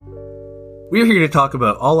We're here to talk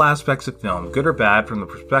about all aspects of film, good or bad, from the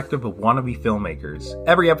perspective of wannabe filmmakers.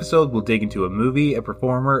 Every episode will dig into a movie, a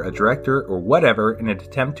performer, a director, or whatever in an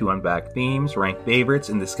attempt to unpack themes, rank favorites,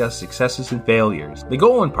 and discuss successes and failures. The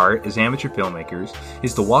goal, in part, as amateur filmmakers,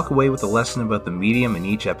 is to walk away with a lesson about the medium in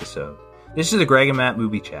each episode. This is a Greg and Matt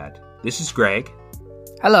movie chat. This is Greg.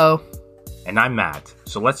 Hello. And I'm Matt,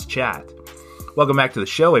 so let's chat. Welcome back to the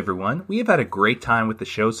show, everyone. We have had a great time with the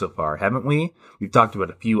show so far, haven't we? We've talked about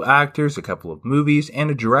a few actors, a couple of movies, and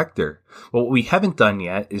a director. But what we haven't done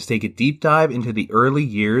yet is take a deep dive into the early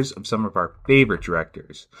years of some of our favorite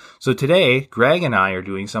directors. So today, Greg and I are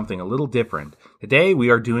doing something a little different. Today, we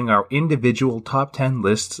are doing our individual top 10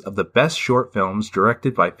 lists of the best short films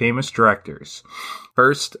directed by famous directors.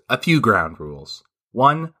 First, a few ground rules.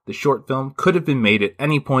 1. The short film could have been made at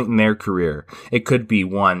any point in their career. It could be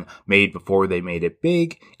one made before they made it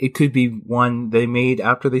big. It could be one they made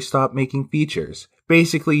after they stopped making features.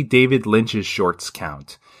 Basically, David Lynch's shorts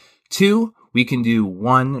count. 2. We can do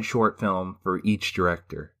one short film for each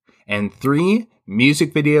director. And 3.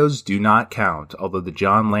 Music videos do not count, although the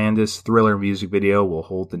John Landis Thriller music video will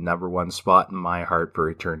hold the number one spot in my heart for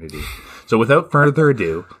eternity. So without further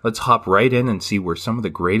ado, let's hop right in and see where some of the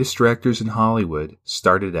greatest directors in Hollywood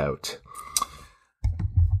started out.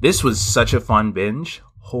 This was such a fun binge.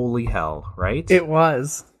 Holy hell, right? It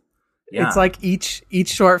was. Yeah. It's like each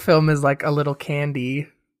short film is like a little candy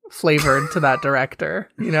flavored to that director.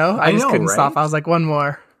 You know? I just couldn't stop. I was like, one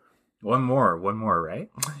more, right?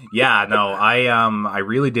 Yeah, no, I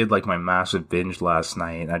really did like my massive binge last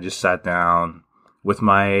night. I just sat down with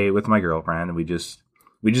my girlfriend and we just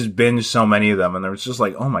binged so many of them, and there was just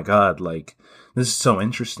like, oh my god, like this is so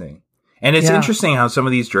interesting. And it's interesting how some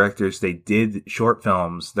of these directors, they did short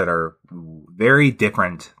films that are very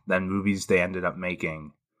different than movies they ended up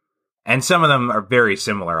making. And some of them are very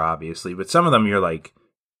similar, obviously, but some of them you're like,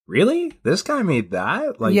 really? This guy made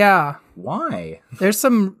that? Like, yeah. Why? There's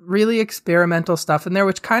some really experimental stuff in there,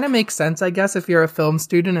 which kind of makes sense, I guess, if you're a film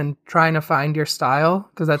student and trying to find your style,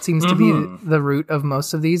 because that seems to be the root of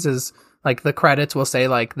most of these, is like the credits will say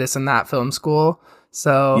like this and that film school.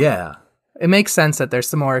 So yeah, it makes sense that there's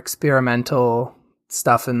some more experimental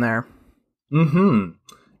stuff in there.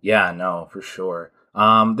 Yeah, no, for sure.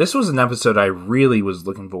 This was an episode I really was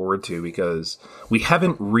looking forward to because we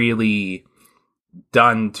haven't really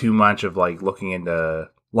done too much of like looking into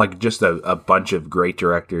like just a bunch of great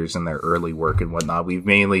directors and their early work and whatnot. We've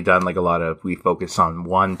mainly done like we focus on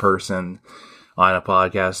one person on a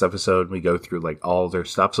podcast episode. We go through like all their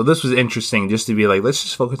stuff. So this was interesting just to be like, let's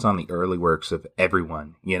just focus on the early works of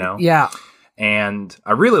everyone, you know? Yeah. And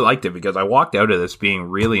I really liked it because I walked out of this being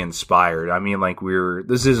really inspired. I mean, like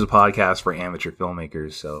this is a podcast for amateur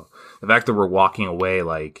filmmakers. So the fact that we're walking away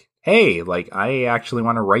like, hey, like I actually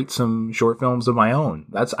want to write some short films of my own.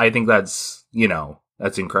 I think that's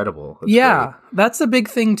incredible. That's great. That's a big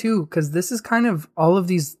thing too, because this is kind of all of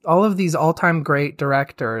these all-time great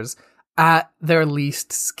directors at their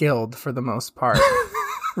least skilled for the most part,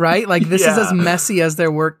 right? Like this is as messy as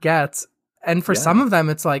their work gets, and for some of them,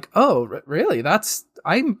 it's like, oh, really?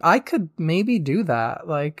 I could maybe do that.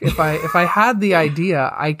 Like if I had the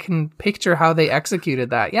idea, I can picture how they executed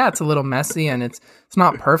that. Yeah, it's a little messy and it's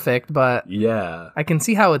not perfect, but I can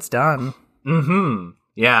see how it's done.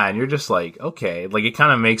 Yeah, and you're just like, okay, like it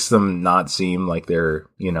kind of makes them not seem like they're,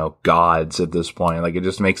 gods at this point. Like it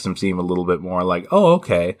just makes them seem a little bit more like, oh,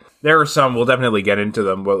 okay. There are some, we'll definitely get into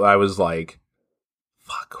them, but I was like,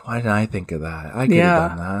 fuck, why didn't I think of that? I could have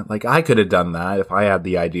done that. Like I could have done that if I had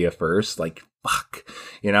the idea first. Like, fuck,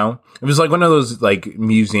 it was like one of those like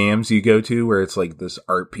museums you go to where it's like this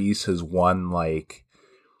art piece has won like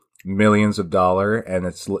millions of dollars and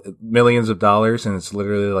it's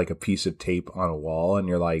literally like a piece of tape on a wall, and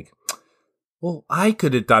you're like, well, I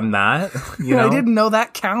could have done that. I didn't know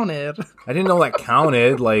that counted.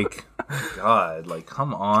 Like, oh God, like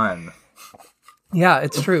come on. Yeah,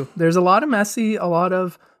 it's true. There's a lot of messy,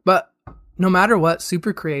 but no matter what,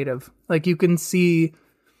 super creative. Like you can see,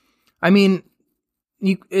 I mean,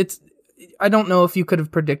 I don't know if you could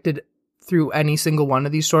have predicted through any single one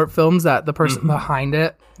of these short films that the person behind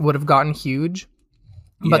it would have gotten huge.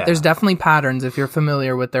 But there's definitely patterns if you're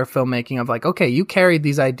familiar with their filmmaking of like, okay, you carried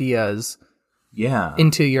these ideas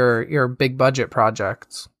into your big budget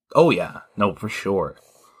projects. Oh yeah. No, for sure.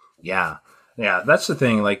 Yeah. Yeah, that's the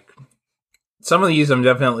thing. Like some of these I'm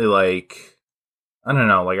definitely like, I don't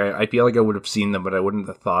know, like I feel like I would have seen them, but I wouldn't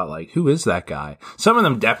have thought like, who is that guy? Some of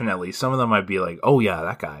them definitely. Some of them I'd be like, oh yeah,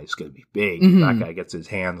 that guy's gonna be big. That guy gets his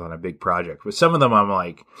hands on a big project. But some of them I'm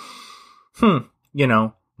like,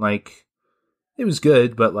 like it was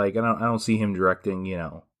good, but like I don't see him directing,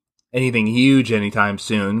 anything huge anytime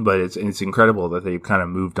soon, but it's incredible that they've kind of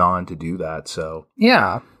moved on to do that. So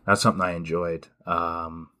yeah, that's something I enjoyed.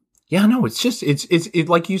 Yeah, no, it's just it's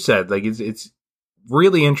like you said, like it's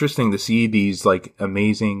really interesting to see these like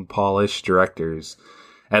amazing polished directors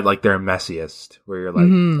at like their messiest, where you're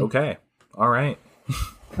like, okay, all right,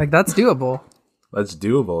 like that's doable. That's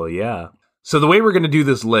doable, yeah. So the way we're going to do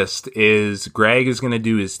this list is Greg is going to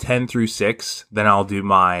do his 10 through 6, then I'll do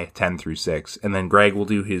my 10 through 6, and then Greg will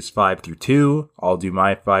do his 5 through 2, I'll do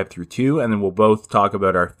my 5 through 2, and then we'll both talk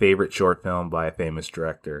about our favorite short film by a famous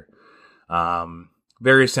director.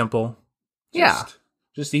 Very simple.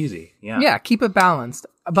 Just easy. Yeah. Yeah, keep it balanced.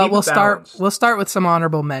 But we'll start with some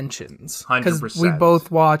honorable mentions, because we both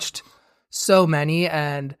watched so many,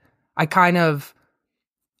 and I kind of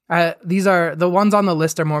these are the ones on the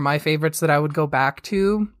list are more my favorites that I would go back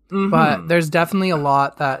to, but there's definitely a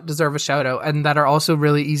lot that deserve a shout out and that are also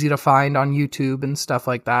really easy to find on YouTube and stuff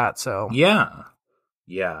like that. So yeah,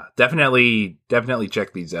 definitely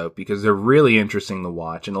check these out because they're really interesting to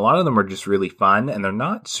watch, and a lot of them are just really fun, and they're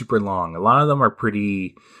not super long. A lot of them are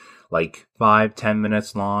pretty like 5-10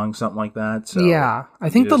 minutes long, something like that. So yeah, I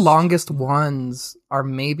think the longest ones are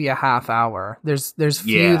maybe a half hour. There's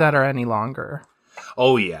few that are any longer.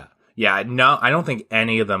 Oh yeah. No, I don't think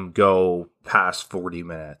any of them go past 40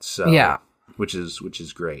 minutes. So, yeah, which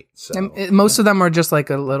is great. So and most of them are just like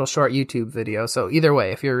a little short YouTube video. So either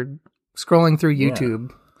way, if you're scrolling through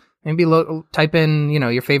YouTube, maybe type in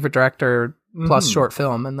your favorite director plus short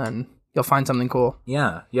film, and then you'll find something cool.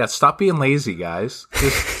 Yeah. Stop being lazy, guys.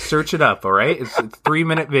 Just search it up. All right, it's a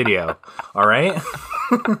 3-minute video. All right.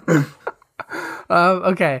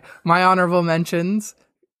 Okay, my honorable mentions.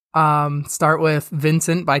 Start with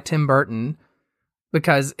Vincent by Tim Burton,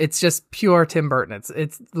 because it's just pure Tim Burton.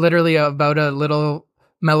 It's literally about a little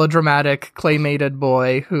melodramatic claymated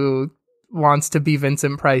boy who wants to be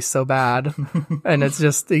Vincent Price so bad. And it's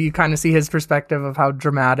just, you kind of see his perspective of how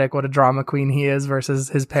dramatic, what a drama queen he is versus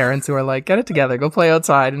his parents who are like, get it together, go play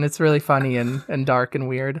outside. And it's really funny and dark and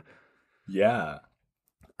weird. Yeah.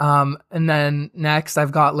 And then next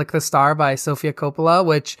I've got Lick the Star by Sofia Coppola,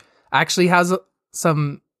 which actually has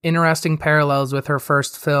some interesting parallels with her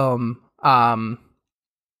first film.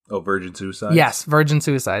 Virgin Suicides? Yes, Virgin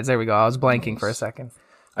Suicides. There we go. I was blanking for a second.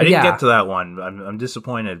 I didn't get to that one. I'm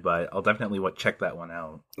disappointed, but I'll definitely check that one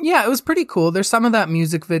out. Yeah, it was pretty cool. There's some of that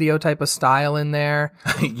music video type of style in there.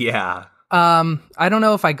 Yeah. I don't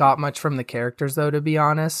know if I got much from the characters though, to be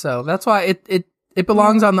honest. So that's why it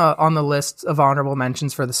belongs on the list of honorable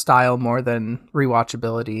mentions for the style more than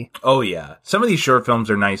rewatchability. Oh yeah, some of these short films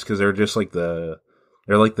are nice because they're just like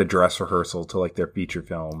they're like the dress rehearsal to like their feature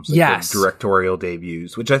films, like their directorial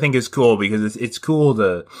debuts, which I think is cool because it's cool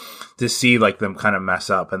to see like them kind of mess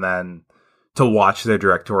up and then to watch their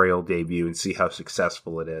directorial debut and see how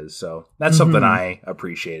successful it is. So that's something I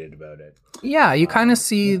appreciated about it. Yeah, you kind of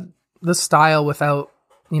see the style without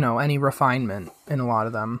any refinement in a lot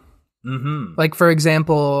of them. Mm-hmm. Like for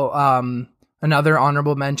example, another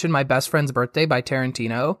honorable mention, My Best Friend's Birthday by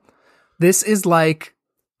Tarantino. This is like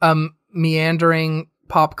meandering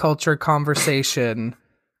pop culture conversation,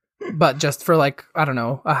 but just for like, I don't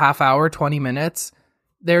know, a half hour, 20 minutes.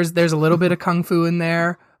 There's a little bit of kung fu in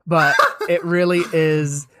there, but it really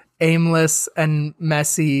is aimless and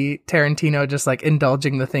messy Tarantino just like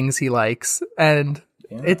indulging the things he likes. And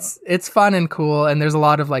it's fun and cool. And there's a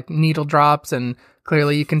lot of like needle drops, and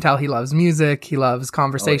clearly you can tell he loves music. He loves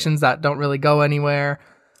conversations that don't really go anywhere.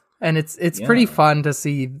 And it's pretty fun to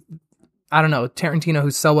see, I don't know, Tarantino,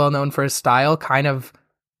 who's so well known for his style, kind of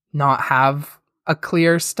not have a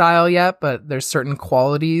clear style yet, but there's certain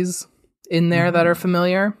qualities in there that are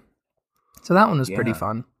familiar. So that one was pretty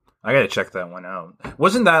fun. I gotta check that one out.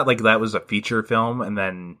 Wasn't that like that was a feature film and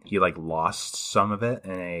then he like lost some of it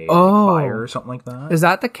in a fire or something like that? Is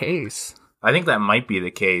that the case? I think that might be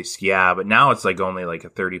the case, yeah. But now it's like only like a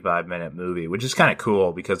 35-minute movie, which is kind of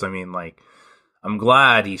cool because I mean, like, I'm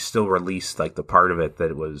glad he still released like the part of it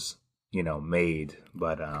that was made,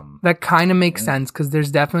 but that kind of makes sense because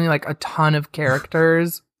there's definitely like a ton of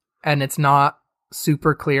characters and it's not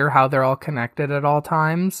super clear how they're all connected at all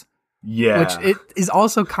times. Yeah, which it is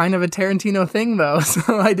also kind of a Tarantino thing though,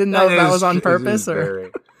 so I didn't know if that was on purpose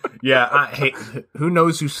or hey, who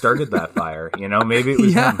knows who started that fire? Maybe it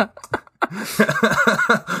was him.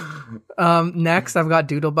 Next I've got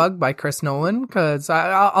Doodlebug by Chris Nolan, because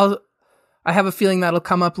I have a feeling that'll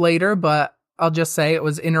come up later, but I'll just say it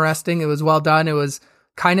was interesting. It was well done. It was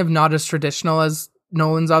kind of not as traditional as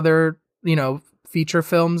Nolan's other, feature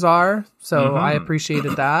films are. So I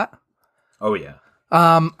appreciated that. Oh, yeah.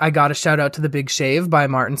 I got a shout out to The Big Shave by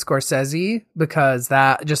Martin Scorsese, because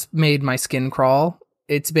that just made my skin crawl.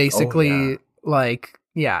 It's basically like,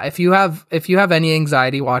 yeah, if you have any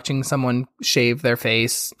anxiety watching someone shave their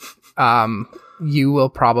face, you will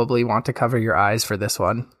probably want to cover your eyes for this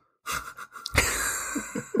one.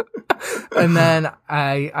 And then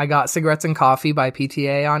I got Cigarettes and Coffee by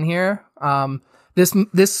PTA on here.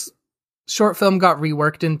 This short film got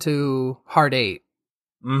reworked into Hard 8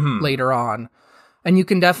 later on. And you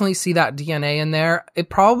can definitely see that DNA in there. It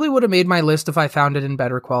probably would have made my list if I found it in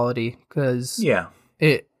better quality, because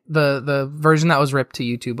the version that was ripped to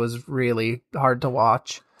YouTube was really hard to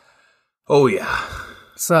watch. Oh, yeah.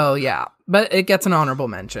 So, yeah. But it gets an honorable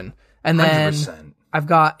mention. And then 100%. I've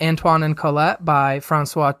got Antoine and Colette by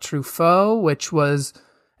Francois Truffaut, which was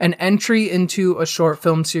an entry into a short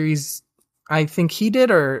film series I think he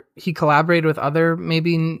did, or he collaborated with other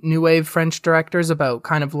maybe new wave French directors about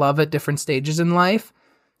kind of love at different stages in life.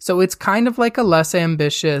 So it's kind of like a less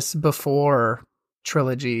ambitious Before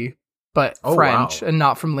trilogy, but French and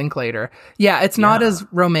not from Linklater. Yeah, it's not as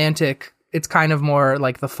romantic. It's kind of more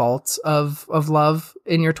like the faults of love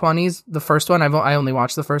in your 20s. The first one, I only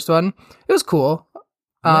watched the first one. It was cool.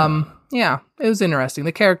 Yeah, it was interesting.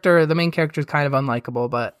 The main character is kind of unlikable,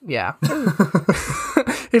 but yeah.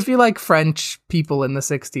 If you like French people in the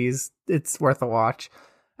 60s, it's worth a watch.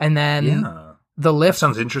 And then The Lift. That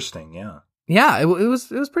sounds interesting, yeah. Yeah, it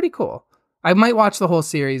was pretty cool. I might watch the whole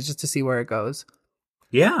series just to see where it goes.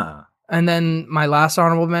 Yeah. And then my last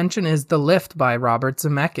honorable mention is The Lift by Robert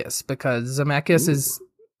Zemeckis, because Zemeckis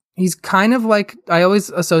he's kind of like, I always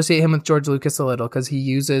associate him with George Lucas a little, because he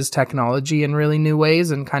uses technology in really new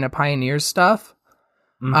ways and kind of pioneers stuff.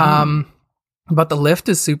 But The Lift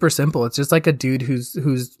is super simple. It's just like a dude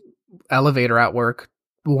whose elevator at work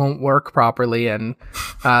won't work properly, and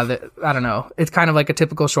I don't know. It's kind of like a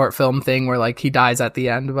typical short film thing where like he dies at the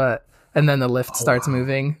end, and then the lift starts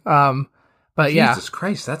moving. But Jesus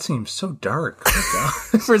Christ, that seems so dark.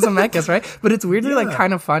 For Zemeckis, right? But it's weirdly like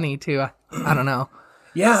kind of funny too. I don't know.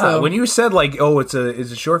 Yeah, so, when you said like, it's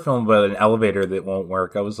a short film about an elevator that won't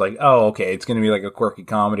work, I was like, oh, okay, it's gonna be like a quirky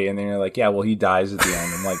comedy, and then you're like, yeah, well, he dies at the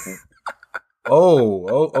end. I'm like,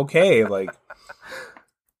 okay, like,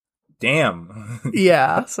 damn.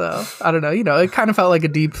 Yeah, so I don't know. It kind of felt like a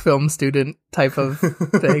deep film student type of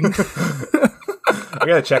thing. I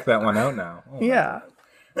gotta check that one out now. Yeah.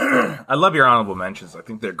 I love your honorable mentions. I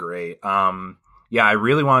think they're great. Yeah, I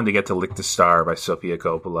really wanted to get to Lick the Star by Sofia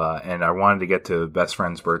Coppola, and I wanted to get to Best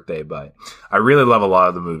Friend's Birthday, but I really love a lot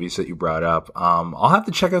of the movies that you brought up. I'll have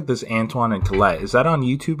to check out this Antoine and Colette. Is that on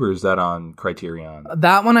YouTube or is that on Criterion?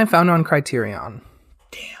 That one I found on Criterion.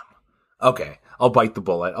 Damn. Okay, I'll bite the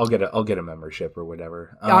bullet. I'll get a membership or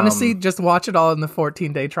whatever. Honestly, just watch it all in the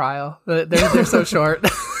 14-day trial. They're so short.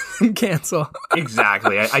 Cancel.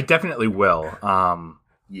 Exactly. I definitely will.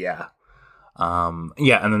 Yeah. And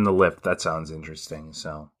then The Lift, that sounds interesting.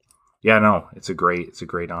 So yeah, no, it's a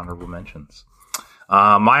great honorable mentions.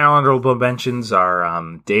 My honorable mentions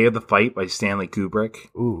are Day of the Fight by Stanley Kubrick.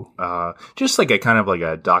 Ooh. Just like a kind of like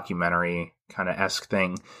a documentary kind of esque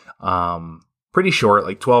thing. Pretty short,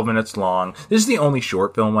 like 12 minutes long. This is the only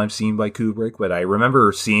short film I've seen by Kubrick, but I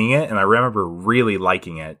remember seeing it and I remember really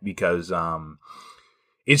liking it because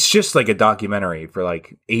it's just like a documentary for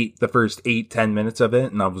like the first 8-10 minutes of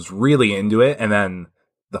it, and I was really into it. And then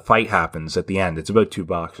the fight happens at the end. It's about two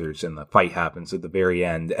boxers, and the fight happens at the very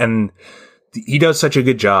end. And he does such a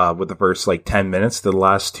good job with the first like 10 minutes. The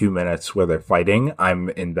last 2 minutes where they're fighting, I'm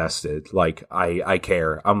invested. Like I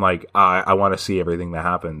care. I'm like I want to see everything that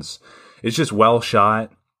happens. It's just well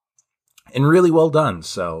shot and really well done.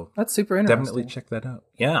 So that's super interesting. Definitely check that out.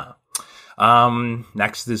 Yeah.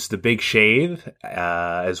 Next is The Big Shave,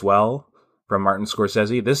 as well, from Martin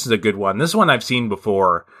Scorsese. This is a good one. This one I've seen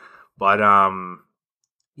before, but,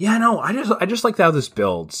 yeah, no, I just like how this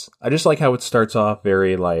builds. I just like how it starts off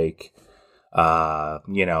very like,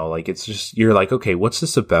 like it's just, you're like, okay, what's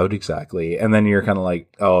this about exactly? And then you're kind of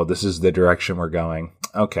like, oh, this is the direction we're going.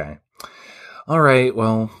 Okay. All right,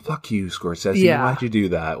 well, fuck you, Scorsese. Yeah. Why'd you do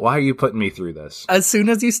that? Why are you putting me through this? As soon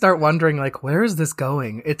as you start wondering, like, where is this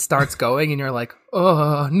going? It starts going, and you're like,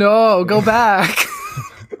 oh, no, go back.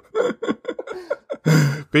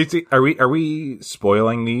 Basically, are we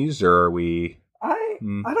spoiling these, or are we...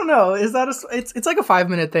 I don't know. Is that it's like a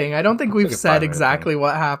 5-minute thing. I don't think we've said exactly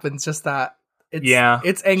what happens, just that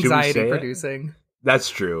it's anxiety producing. That's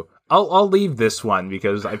true. I'll leave this one,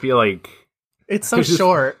 because I feel like... It's so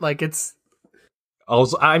short, like, it's...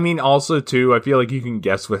 Also too, I feel like you can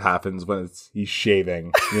guess what happens when he's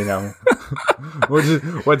shaving, you know?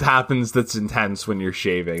 What happens that's intense when you're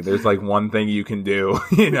shaving? There's like one thing you can do,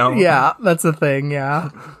 you know? Yeah, that's a thing, yeah.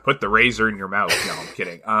 Put the razor in your mouth. No, I'm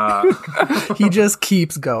kidding. He just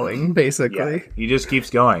keeps going, basically. Yeah, he just keeps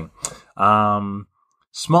going.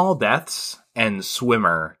 Small Deaths and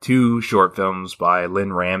Swimmer, 2 short films by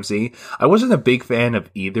Lynn Ramsey. I wasn't a big fan of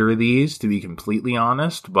either of these, to be completely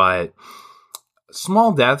honest, but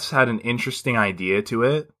Small Deaths had an interesting idea to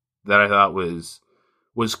it that I thought was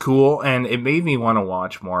cool, and it made me want to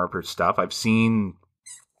watch more of her stuff. I've seen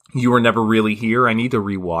You Were Never Really Here. I need to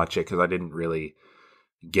rewatch it because I didn't really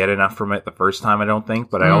get enough from it the first time, I don't think,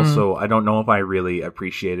 but I don't know if I really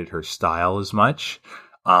appreciated her style as much.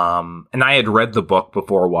 And I had read the book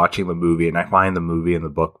before watching the movie, and I find the movie and the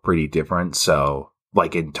book pretty different, so,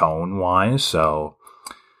 like, in tone-wise, so...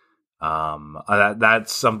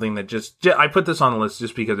 that's something that just I put this on the list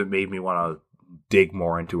just because it made me want to dig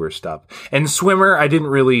more into her stuff. And Swimmer, I didn't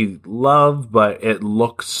really love, but it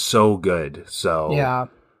looks so good. So yeah,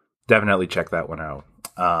 definitely check that one out.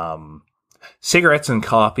 Cigarettes and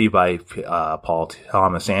Coffee by Paul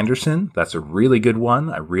Thomas Anderson. That's a really good one.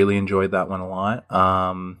 I really enjoyed that one a lot.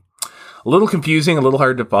 A little confusing, a little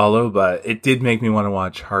hard to follow, but it did make me want to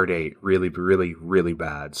watch Hard 8 really, really, really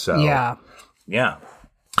bad. So yeah.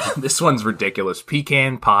 This one's ridiculous.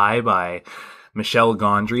 Pecan Pie by Michel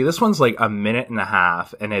Gondry. This one's like a minute and a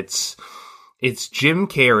half, and it's Jim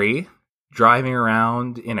Carrey driving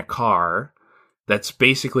around in a car that's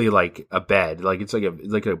basically like a bed. Like it's like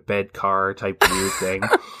a bed car type weird thing.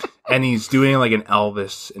 And he's doing like an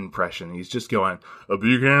Elvis impression. He's just going, a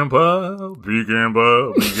pecan pie, pecan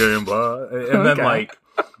pie, pecan pie. And then like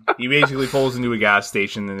he basically pulls into a gas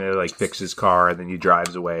station and they like fix his car, and then he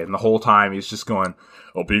drives away. And the whole time he's just going,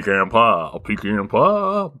 a pecan pie, a pecan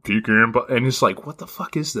pie, pecan pie. And it's like, what the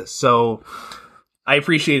fuck is this? So I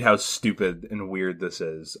appreciate how stupid and weird this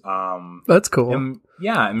is. That's cool. And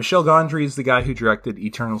Michel Gondry is the guy who directed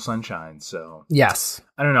Eternal Sunshine. So yes,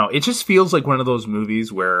 I don't know. It just feels like one of those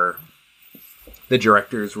movies where the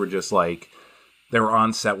directors were just like, they were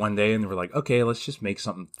on set one day and they were like, okay, let's just make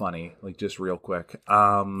something funny, like just real quick.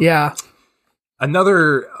 Yeah.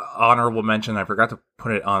 Another honorable mention, I forgot to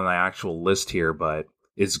put it on the actual list here, but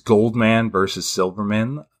it's Goldman versus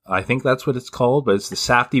Silverman. I think that's what it's called, but it's the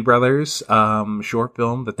Safdie brothers short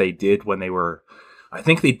film that they did when they were, I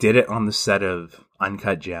think they did it on the set of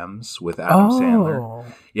Uncut Gems with Adam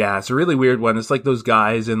Sandler. Yeah, it's a really weird one. It's like those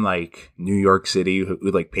guys in like New York City who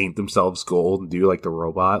like paint themselves gold and do like the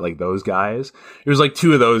robot, like those guys. It was like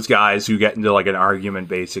 2 of those guys who get into like an argument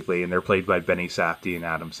basically, and they're played by Benny Safdie and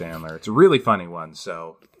Adam Sandler. It's a really funny one,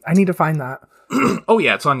 so I need to find that. Oh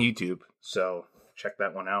yeah, it's on YouTube, so check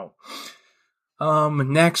that one out.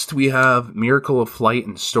 Next we have Miracle of Flight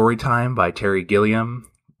and Storytime by Terry Gilliam.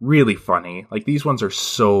 Really funny. Like, these ones are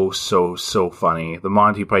so funny. The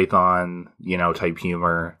Monty Python, type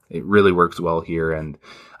humor. It really works well here. And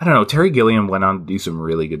I don't know, Terry Gilliam went on to do some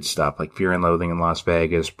really good stuff, like Fear and Loathing in Las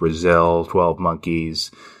Vegas, Brazil, 12 Monkeys,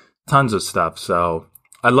 tons of stuff. So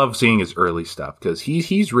I love seeing his early stuff because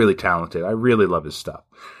he's really talented. I really love his stuff.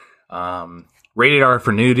 Rated R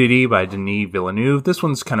for Nudity by Denis Villeneuve. This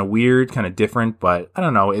one's kind of weird, kind of different, but I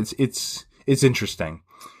don't know. It's interesting.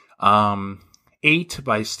 8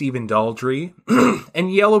 by Stephen Daldry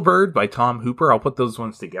and Yellowbird by Tom Hooper. I'll put those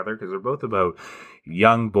ones together because they're both about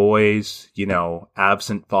young boys,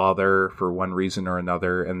 absent father for one reason or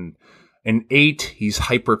another. And in 8, he's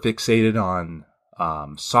hyper fixated on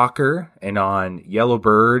soccer, and on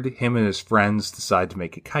Yellowbird, him and his friends decide to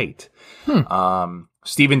make a kite.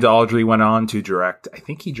 Stephen Daldry went on to direct, I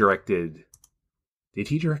think he directed, did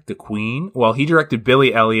he direct The Queen? Well, he directed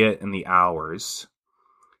Billy Elliot and The Hours.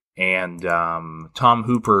 And Tom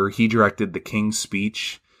Hooper, he directed The King's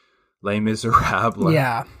Speech, Les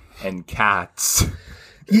Miserables, and Cats.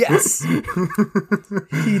 Yes.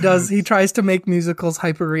 He does. He tries to make musicals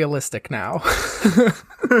hyper-realistic now.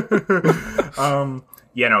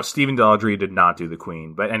 Stephen Daldry did not do The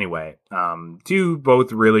Queen. But anyway, 2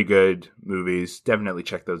 both really good movies. Definitely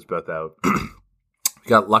check those both out. We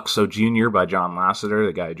got Luxo Jr. by John Lasseter,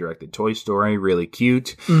 the guy who directed Toy Story, really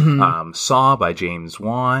cute. Saw by James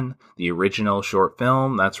Wan, the original short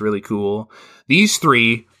film, that's really cool. These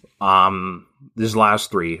 3, these last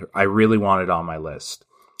 3, I really wanted on my list.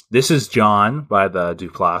 This is John by the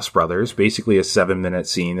Duplass brothers, basically a 7-minute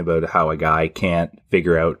scene about how a guy can't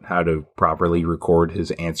figure out how to properly record his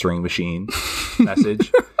answering machine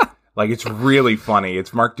message. Like, it's really funny.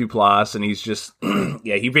 It's Mark Duplass, and he's just,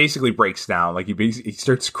 yeah, he basically breaks down. Like, he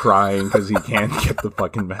starts crying because he can't get the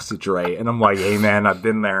fucking message right. And I'm like, hey, man, I've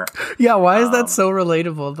been there. Yeah, why is that so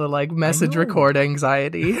relatable to, like, message record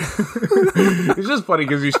anxiety? It's just funny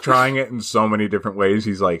because he's trying it in so many different ways.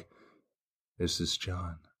 He's like, this is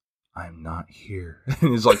John. I'm not here. And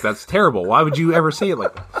he's like, that's terrible. Why would you ever say it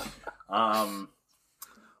like that?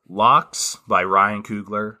 Locks by Ryan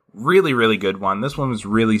Coogler. Really, really good one. This one was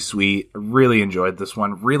really sweet. I really enjoyed this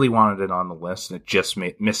one. Really wanted it on the list, and it just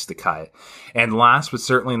missed the cut. And last but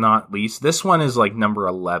certainly not least, this one is like number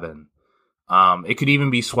 11. It could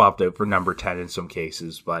even be swapped out for number 10 in some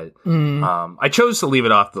cases, but I chose to leave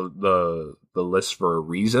it off the list for a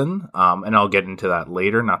reason, and I'll get into that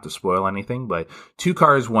later, not to spoil anything, but Two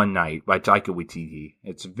Cars, One Night by Taika Waititi.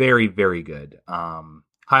 It's very, very good.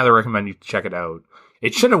 Highly recommend you check it out.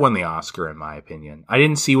 It should have won the Oscar, in my opinion. I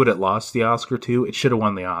didn't see what it lost the Oscar to. It should have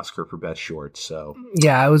won the Oscar for Best Short, so...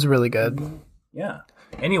 Yeah, it was really good. Yeah.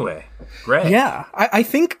 Anyway, Greg. Yeah, I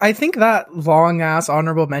think that long-ass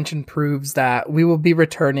honorable mention proves that we will be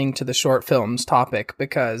returning to the short films topic,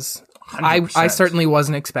 because I certainly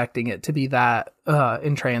wasn't expecting it to be that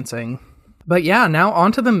entrancing. But yeah, now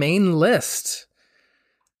onto the main list.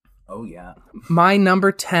 Oh, yeah. My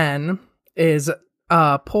number 10 is...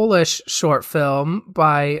 Polish short film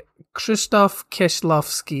by Krzysztof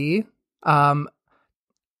Kieślowski.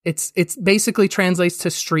 It's basically translates to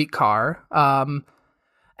streetcar.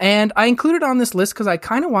 And I included on this list because I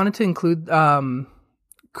kind of wanted to include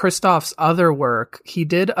Krzysztof's other work. He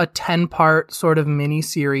did a 10-part sort of mini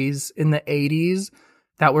series in the 80s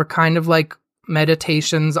that were kind of like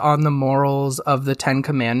meditations on the morals of the 10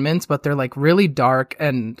 Commandments, but they're like really dark,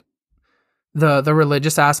 and the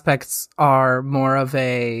religious aspects are more of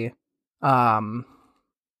a, I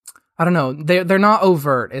don't know, they're not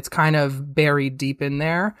overt. It's kind of buried deep in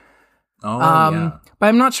there. Yeah. But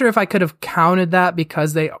I'm not sure if I could have counted that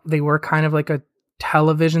because they were kind of like a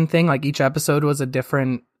television thing. Like each episode was a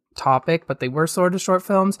different topic, but they were sort of short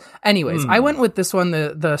films. Anyways, I went with this one,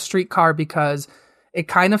 the streetcar, because it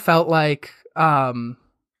kind of felt like,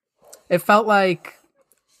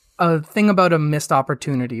 a thing about a missed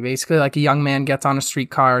opportunity. Basically, like a young man gets on a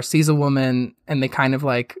streetcar, sees a woman, and they kind of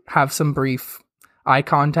like have some brief eye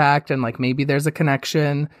contact, and like maybe there's a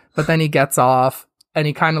connection, but then he gets off and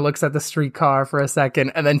he kind of looks at the streetcar for a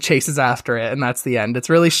second and then chases after it, and that's the end.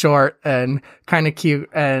 It's really short and kind of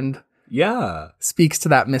cute, and speaks to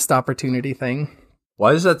that missed opportunity thing.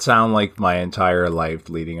 Why does that sound like my entire life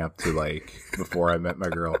leading up to, like, before I met my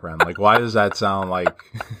girlfriend? Like, why does that sound like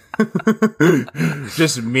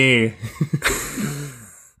just me?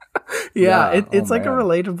 It's like a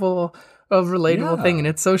relatable thing, and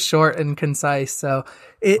it's so short and concise. So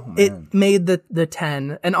it made the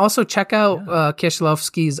 10. And also check out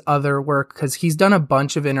Kieślowski's other work, because he's done a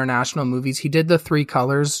bunch of international movies. He did the Three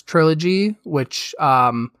Colors trilogy, which...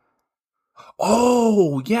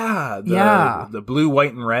 The blue,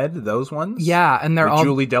 white, and red, those ones? Yeah, and they're with all...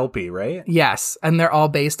 Julie Delpy, right? Yes, and they're all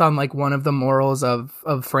based on, like, one of the morals of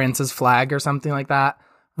France's flag or something like that.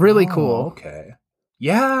 Really cool. Okay.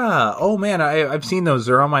 Yeah. Oh, man, I've seen those.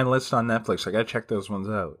 They're on my list on Netflix. I gotta check those ones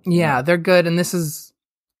out. Yeah, they're good, and this is...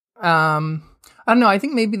 I don't know, I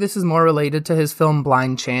think maybe this is more related to his film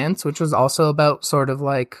Blind Chance, which was also about sort of,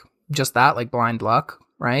 like, just that, like, blind luck,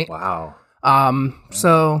 right? Wow.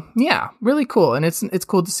 So yeah, really cool. And it's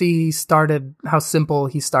cool to see how simple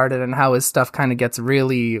he started and how his stuff kind of gets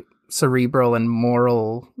really cerebral and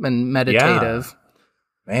moral and meditative.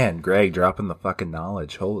 Yeah. Man, Greg dropping the fucking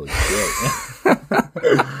knowledge. Holy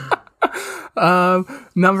shit.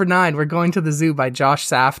 Number 9, We're Going to the Zoo by Josh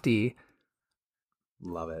Safdie.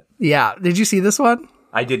 Love it. Yeah. Did you see this one?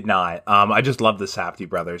 I did not. I just love the Safdie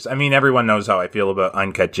brothers. I mean, everyone knows how I feel about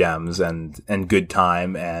Uncut Gems and Good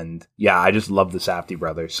Time, and yeah, I just love the Safdie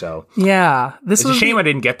brothers. So yeah, it's a shame I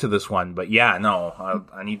didn't get to this one, but yeah, no,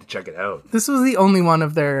 I need to check it out. This was the only one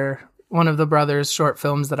of the brothers' short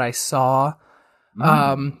films that I saw,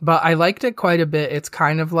 but I liked it quite a bit. It's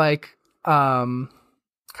kind of like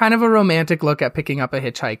kind of a romantic look at picking up a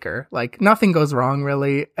hitchhiker. Like, nothing goes wrong,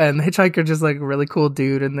 really. And the hitchhiker just, like, a really cool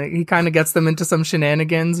dude. And he kind of gets them into some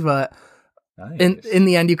shenanigans. But nice. in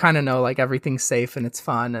the end, you kind of know, like, everything's safe and it's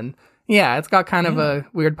fun. And, yeah, it's got kind of a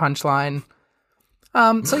weird punchline.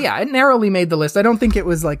 So, yeah, it narrowly made the list. I don't think it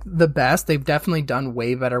was, like, the best. They've definitely done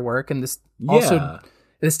way better work. And this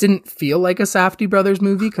didn't feel like a Safdie brothers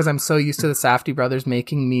movie, because I'm so used to the Safdie brothers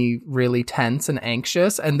making me really tense and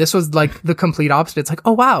anxious, and this was like the complete opposite. It's like,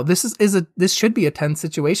 oh wow, this should be a tense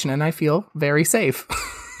situation, and I feel very safe.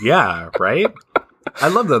 Yeah, right. I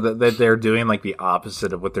love that they're doing like the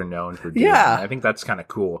opposite of what they're known for doing. Yeah. I think that's kind of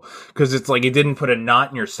cool because it's like it didn't put a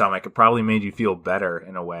knot in your stomach. It probably made you feel better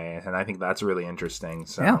in a way, and I think that's really interesting.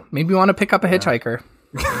 So yeah, maybe you want to pick up a hitchhiker.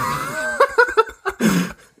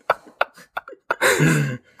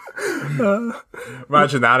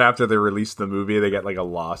 Imagine that after they release the movie, they get like a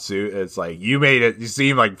lawsuit. It's like, you made it. You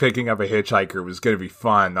seem like picking up a hitchhiker was going to be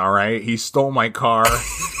fun. All right. He stole my car.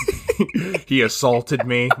 He assaulted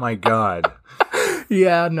me. My God.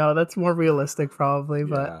 Yeah, no, that's more realistic probably,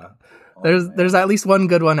 but there's at least one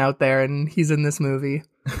good one out there, and he's in this movie.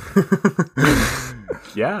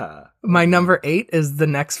 Yeah. My number 8 is The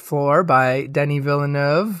Next Floor by Denis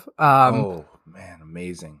Villeneuve. Oh man,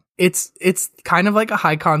 amazing. It's kind of like a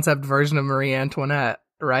high concept version of Marie Antoinette,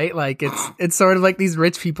 right? Like it's sort of like these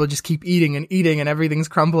rich people just keep eating and everything's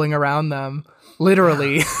crumbling around them.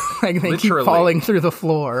 Literally. Like they keep falling through the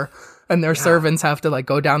floor, and their servants have to like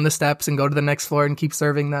go down the steps and go to the next floor and keep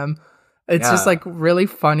serving them. It's just like really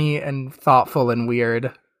funny and thoughtful and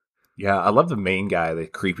weird. Yeah, I love the main guy, the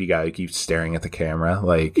creepy guy who keeps staring at the camera.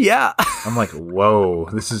 Like, yeah. I'm like, whoa,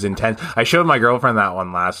 this is intense. I showed my girlfriend that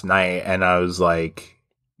one last night, and I was like,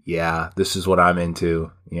 yeah, this is what I'm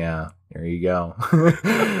into. Yeah, there you go.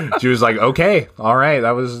 She was like, okay, all right,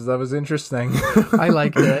 that was interesting. I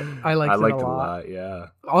liked it. I liked it a lot. Yeah.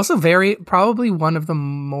 Also, probably one of the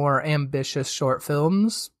more ambitious short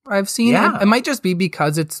films I've seen. Yeah. It might just be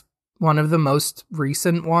because it's one of the most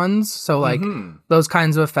recent ones, so like those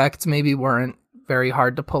kinds of effects maybe weren't very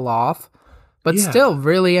hard to pull off, but still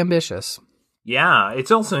really ambitious. Yeah,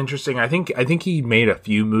 it's also interesting. I think he made a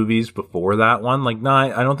few movies before that one. Like,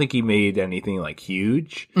 I don't think he made anything like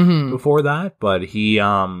huge before that, but he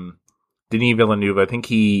Denis Villeneuve, I think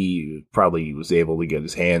he probably was able to get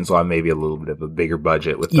his hands on maybe a little bit of a bigger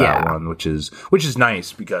budget with that one, which is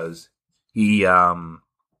nice because he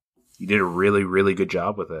did a really, really good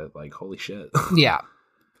job with it. Like, holy shit. Yeah.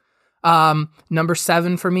 Number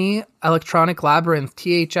 7 for me, Electronic Labyrinth,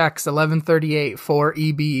 THX 1138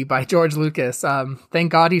 4EB by George Lucas.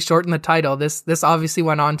 Thank God he shortened the title. This obviously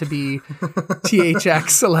went on to be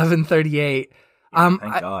THX 1138. Thank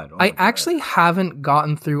God. I actually haven't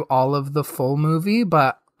gotten through all of the full movie,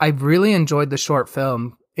 but I really enjoyed the short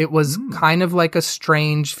film. It was kind of like a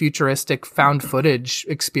strange futuristic found footage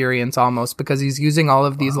experience almost, because he's using all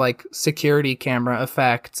of these like security camera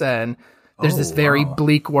effects, and there's this very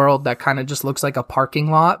bleak world that kind of just looks like a parking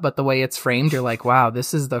lot, but the way it's framed, you're like, wow,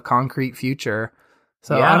 this is the concrete future.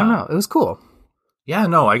 So I don't know. It was cool. Yeah,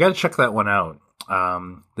 no, I got to check that one out.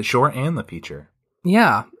 The short and the feature.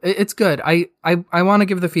 Yeah, it's good. I want to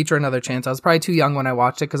give the feature another chance. I was probably too young when I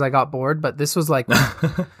watched it because I got bored, but this was like,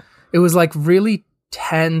 it was like really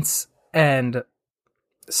tense and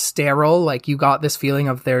sterile. Like you got this feeling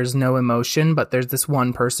of there's no emotion, but there's this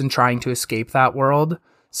one person trying to escape that world.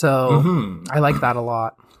 So I like that a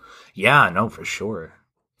lot. Yeah, no, for sure.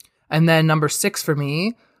 And then number 6 for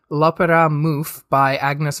me, L'Opéra Mouffe by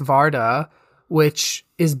Agnes Varda, which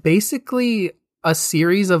is basically a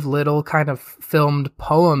series of little kind of filmed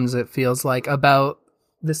poems, it feels like, about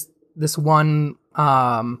this one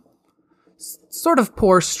sort of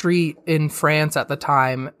poor street in France at the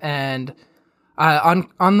time. And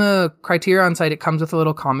on the Criterion site, it comes with a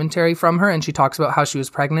little commentary from her, and she talks about how she was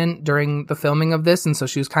pregnant during the filming of this, and so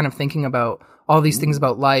she was kind of thinking about all these things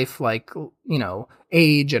about life, like, you know,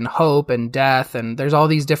 age and hope and death, and there's all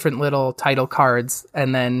these different little title cards,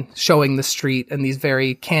 and then showing the street and these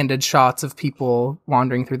very candid shots of people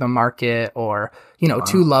wandering through the market, or, you know,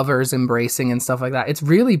 two lovers embracing and stuff like that. It's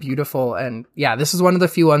really beautiful, and yeah, this is one of the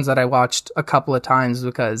few ones that I watched a couple of times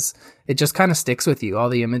because it just kind of sticks with you, all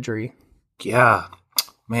the imagery. Yeah,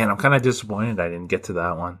 man, I'm kind of disappointed I didn't get to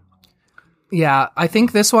that one. Yeah, I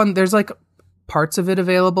think this one, there's like parts of it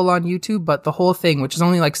available on YouTube, but the whole thing, which is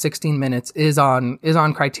only like 16 minutes, is on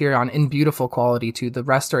Criterion in beautiful quality too. The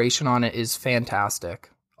restoration on it is fantastic.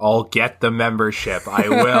 I'll get the membership. I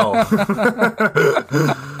will.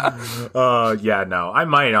 Yeah, no, I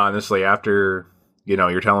might honestly, after, you know,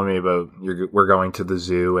 you're telling me about we're going to the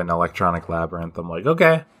zoo and Electronic Labyrinth. I'm like,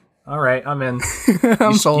 okay. All right, I'm in.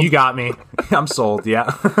 I'm sold. You got me. I'm sold. Yeah.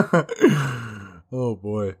 Oh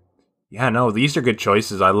boy. Yeah, no, these are good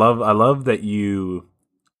choices. I love that you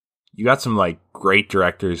got some like great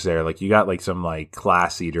directors there. Like you got like some like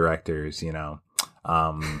classy directors, you know.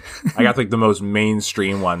 I got like the most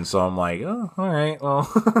mainstream ones, so I'm like, oh, all right, well.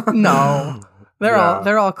 No.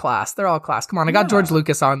 They're all class. They're all class. Come on, I got George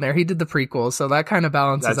Lucas on there. He did the prequels, so that kind of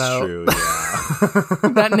balances out. That's true, yeah.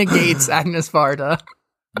 That negates Agnes Varda.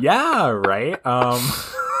 Yeah, right. I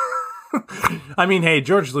mean, hey,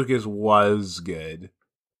 George Lucas was good.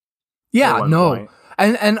 Yeah, no. Point.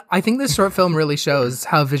 And I think this short film really shows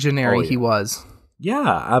how visionary he was.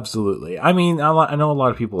 Yeah, absolutely. I mean, I know a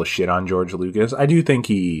lot of people shit on George Lucas. I do think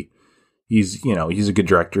he's a good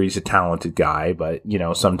director. He's a talented guy, but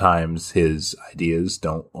sometimes his ideas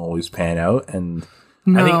don't always pan out. And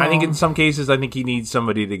I think in some cases, I think he needs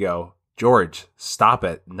somebody to go, George, stop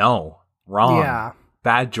it. No, wrong. Yeah.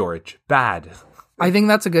 Bad, George. Bad. I think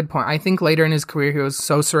that's a good point. I think later in his career, he was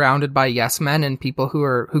so surrounded by yes men and people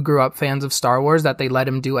who grew up fans of Star Wars that they let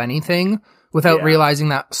him do anything without realizing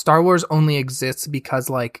that Star Wars only exists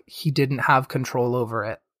because he didn't have control over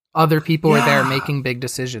it. Other people were there making big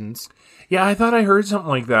decisions. Yeah, I thought I heard something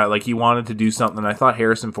like that. Like he wanted to do something. I thought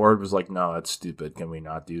Harrison Ford was like, no, that's stupid. Can we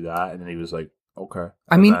not do that? And then he was like, okay.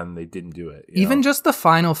 And then they didn't do it. Even just the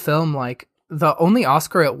final film, the only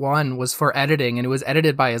Oscar it won was for editing, and it was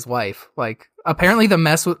edited by his wife. Apparently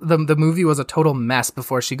the movie was a total mess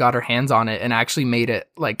before she got her hands on it and actually made it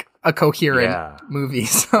a coherent movie.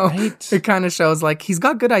 So it kind of shows he's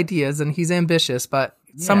got good ideas and he's ambitious, but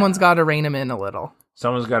someone's got to rein him in a little.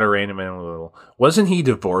 Someone's got to rein him in a little. Wasn't he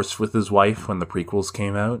divorced with his wife when the prequels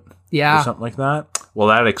came out? Yeah. Or something like that? Well,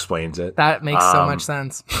 that explains it. That makes so much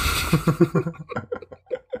sense.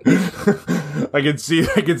 I can see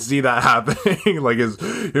that happening.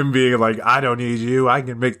 Him being like, I don't need you. I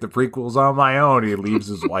can make the prequels on my own. He leaves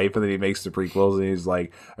his wife and then he makes the prequels and he's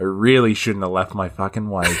like, I really shouldn't have left my fucking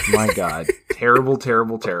wife. My God. Terrible,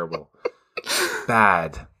 terrible, terrible.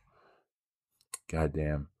 Bad.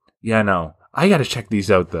 Goddamn. Yeah, no. I gotta check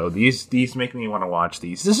these out though. These make me want to watch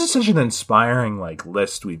these. This is such an inspiring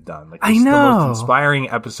list we've done. I know. The most inspiring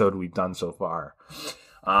episode we've done so far.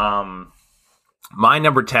 My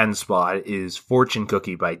number 10 spot is Fortune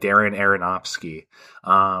Cookie by Darren Aronofsky.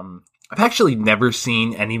 I've actually never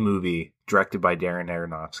seen any movie directed by Darren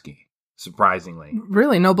Aronofsky, surprisingly.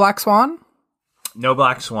 Really? No Black Swan? No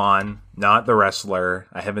Black Swan, not The Wrestler.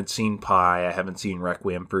 I haven't seen Pi. I haven't seen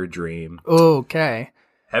Requiem for a Dream. Okay.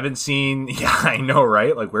 Haven't seen... Yeah, I know,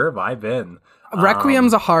 right? Where have I been?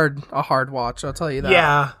 Requiem's a hard watch, I'll tell you that.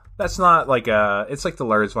 Yeah, that's not it's like the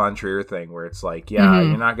Lars von Trier thing where it's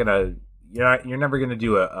you're not gonna... You're never going to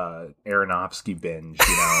do a Aronofsky binge,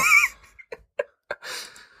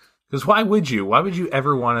 Because why would you? Why would you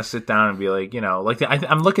ever want to sit down and be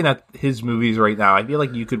I'm looking at his movies right now. I feel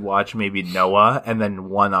like you could watch maybe Noah and then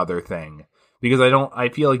one other thing. Because I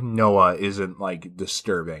feel like Noah isn't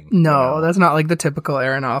disturbing. No, that's not the typical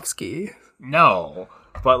Aronofsky. No,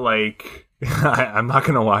 but I'm not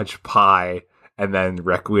going to watch Pi and then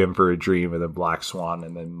Requiem for a Dream, and then Black Swan,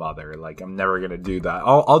 and then Mother. I'm never going to do that.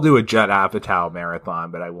 I'll do a Judd Apatow marathon,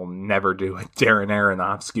 but I will never do a Darren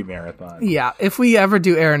Aronofsky marathon. Yeah, if we ever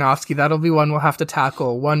do Aronofsky, that'll be one we'll have to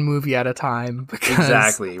tackle one movie at a time.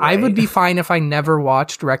 Exactly, right? I would be fine if I never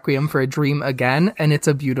watched Requiem for a Dream again, and it's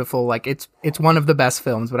a beautiful, it's one of the best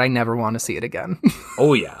films, but I never want to see it again.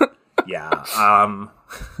 Oh, yeah. Yeah.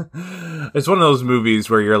 It's one of those movies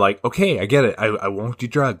where you're like, okay, I get it. I won't do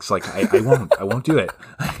drugs. I won't do it.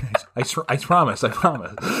 I promise. I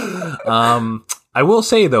will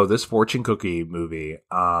say though, this Fortune Cookie movie,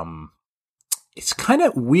 it's kind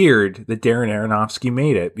of weird that Darren Aronofsky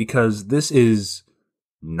made it because this is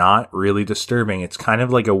not really disturbing. It's kind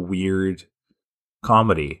of like a weird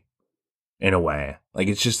comedy in a way.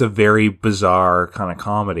 It's just a very bizarre kind of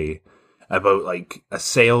comedy about a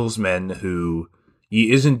salesman who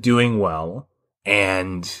he isn't doing well,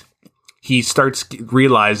 and he starts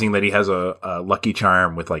realizing that he has a lucky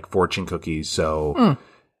charm with fortune cookies. So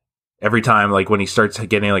every time when he starts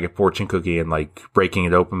getting a fortune cookie and breaking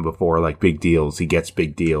it open before big deals, he gets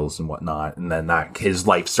big deals and whatnot, and then his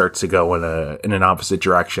life starts to go in an opposite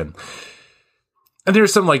direction. And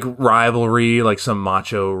there's some rivalry, some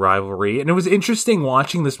macho rivalry. And it was interesting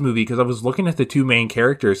watching this movie because I was looking at the two main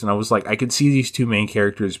characters and I was I could see these two main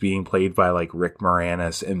characters being played by Rick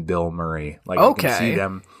Moranis and Bill Murray. Okay.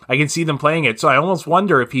 I can see them playing it. So I almost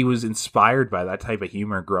wonder if he was inspired by that type of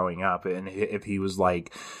humor growing up and if he was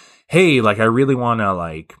hey, I really want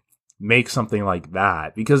to make something like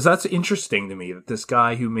that, because that's interesting to me that this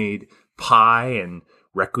guy who made Pi and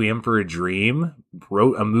Requiem for a Dream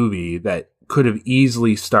wrote a movie that could have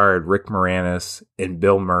easily starred Rick Moranis and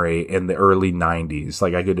Bill Murray in the early 90s.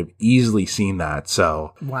 I could have easily seen that.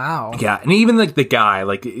 So wow. Yeah. And even the guy,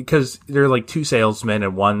 because they're two salesmen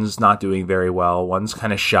and one's not doing very well. One's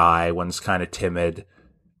kind of shy. One's kind of timid.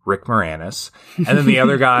 Rick Moranis. And then the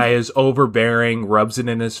other guy is overbearing, rubs it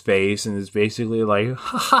in his face, and is basically ha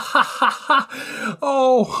ha ha ha ha.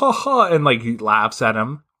 Oh, ha ha. And he laughs at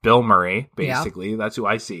him. Bill Murray, basically. Yeah. That's who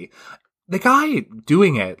I see. The guy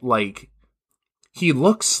doing it, he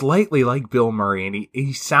looks slightly like Bill Murray, and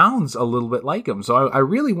he sounds a little bit like him. So I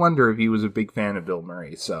really wonder if he was a big fan of Bill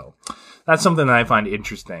Murray. So that's something that I find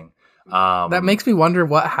interesting. That makes me wonder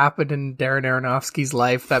what happened in Darren Aronofsky's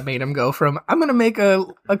life that made him go from, I'm going to make a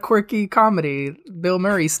quirky comedy, Bill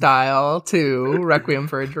Murray style, to Requiem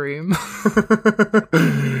for a Dream.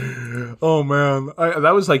 Oh, man.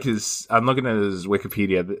 That was like I'm looking at his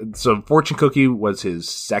Wikipedia. So Fortune Cookie was his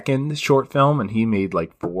second short film, and he made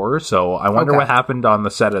like 4. So I wonder what happened on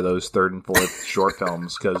the set of those third and fourth short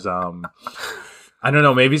films, because I don't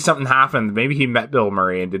know. Maybe something happened. Maybe he met Bill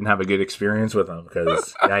Murray and didn't have a good experience with him,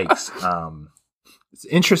 because yikes. It's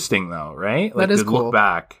interesting though, right? Like, that is to cool. Look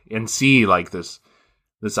back and see like this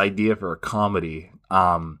idea for a comedy.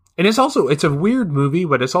 And it's a weird movie,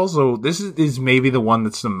 but it's also, this is maybe the one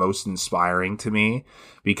that's the most inspiring to me,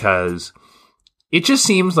 because it just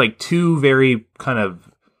seems like two very kind of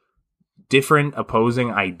different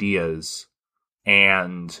opposing ideas,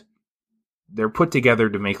 and they're put together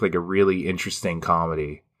to make like a really interesting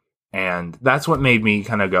comedy. And that's what made me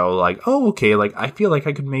kind of go like, oh, okay, like I feel like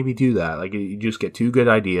I could maybe do that. Like you just get two good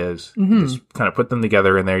ideas, just kind of put them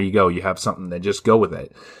together, and there you go. You have something, then just go with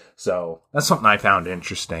it. So that's something I found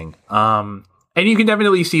interesting. And you can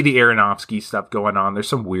definitely see the Aronofsky stuff going on. There's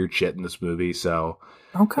some weird shit in this movie, so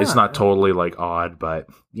it's not totally like odd, but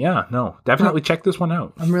yeah, no, definitely check this one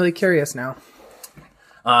out. I'm really curious now.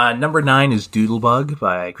 Number 9 is Doodlebug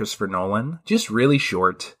by Christopher Nolan. Just really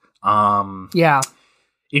short. Yeah.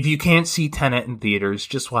 If you can't see Tenet in theaters,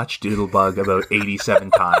 just watch Doodlebug about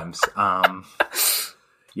 87 times.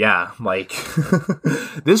 Yeah, like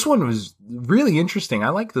this one was really interesting. I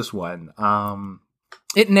like this one.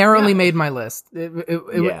 It narrowly made my list.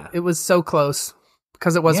 It was so close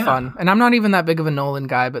because it was fun. And I'm not even that big of a Nolan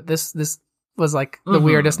guy, but this was like the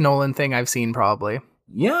weirdest Nolan thing I've seen probably.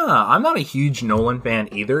 Yeah, I'm not a huge Nolan fan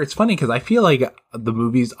either. It's funny because I feel like the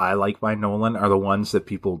movies I like by Nolan are the ones that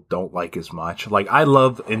people don't like as much. Like, I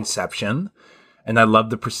love Inception, and I love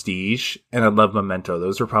The Prestige, and I love Memento.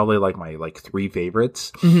 Those are probably like my 3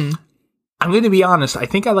 favorites. Mm-hmm. I'm going to be honest. I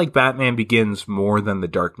think I like Batman Begins more than The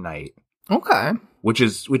Dark Knight. Okay, which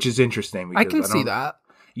is interesting. I can see that.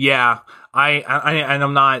 Yeah, and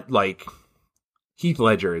I'm not like. Heath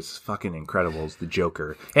Ledger is fucking incredible as the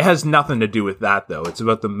Joker. It has nothing to do with that, though. It's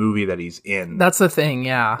about the movie that he's in. That's the thing,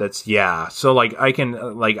 yeah. So, like,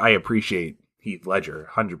 I appreciate Heath Ledger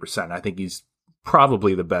 100%. I think he's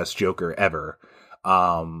probably the best Joker ever.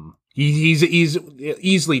 He's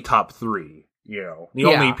easily top 3, you know. The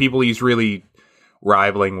only people he's really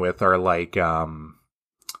rivaling with are, like,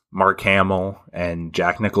 Mark Hamill and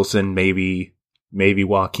Jack Nicholson, maybe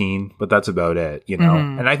Joaquin, but that's about it, you know?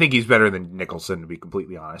 And I think he's better than Nicholson, to be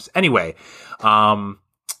completely honest. Anyway, I'm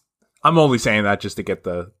only saying that just to get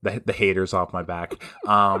the haters off my back.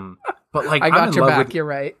 But like, I got your back, you're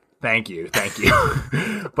right. Thank you.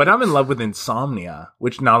 But I'm in love with Insomnia,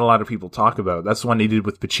 which not a lot of people talk about. That's the one he did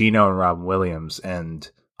with Pacino and Robin Williams,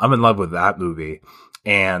 and I'm in love with that movie.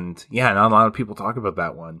 And yeah, not a lot of people talk about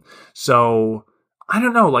that one. So I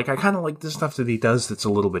don't know, like I kind of like the stuff that he does that's a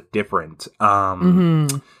little bit different.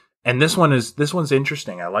 And this one's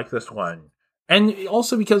interesting. I like this one. And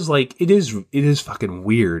also because like it is fucking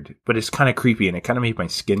weird, but it's kind of creepy and it kind of made my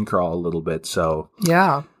skin crawl a little bit. So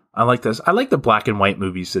yeah, I like this. I like the black and white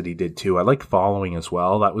movies that he did too. I like Following as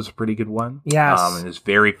well. That was a pretty good one. Yes. And his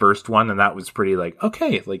very first one, and that was pretty like,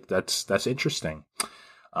 okay, like that's interesting.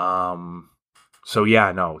 So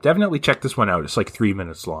yeah, no, definitely check this one out. It's like 3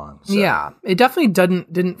 minutes long. So. Yeah, it definitely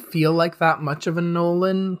didn't feel like that much of a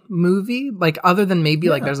Nolan movie. Like other than maybe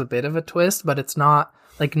like there's a bit of a twist, but it's not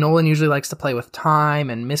like Nolan usually likes to play with time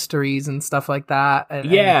and mysteries and stuff like that.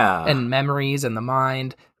 And memories and the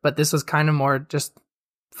mind. But this was kind of more just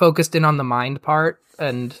focused in on the mind part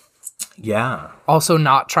and also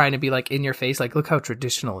not trying to be like in your face. Like, look how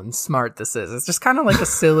traditional and smart this is. It's just kind of like a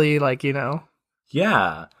silly, like, you know.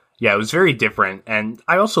 Yeah. Yeah, it was very different. And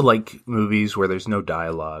I also like movies where there's no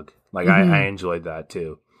dialogue. Like, I enjoyed that,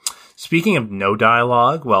 too. Speaking of no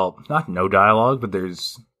dialogue, well, not no dialogue, but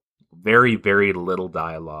there's very, very little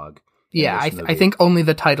dialogue. Yeah, I think only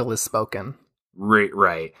the title is spoken.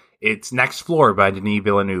 Right. It's Next Floor by Denis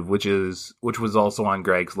Villeneuve, which was also on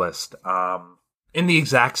Greg's list. In the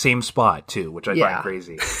exact same spot, too, which I find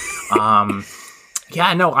crazy.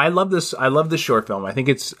 Yeah, no, I love this. I love this short film. I think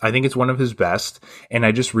it's one of his best, and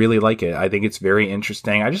I just really like it. I think it's very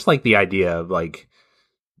interesting. I just like the idea of like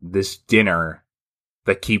this dinner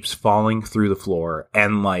that keeps falling through the floor,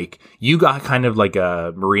 and like you got kind of like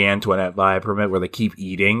a Marie Antoinette vibe from it, where they keep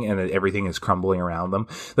eating and everything is crumbling around them.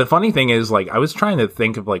 The funny thing is, like, I was trying to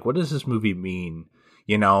think of like, what does this movie mean,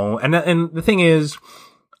 you know? And the thing is,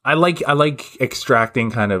 I like extracting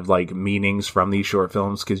kind of like meanings from these short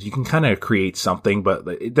films because you can kind of create something, but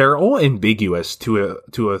they're all ambiguous to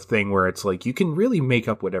a thing where it's like you can really make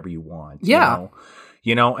up whatever you want. Yeah.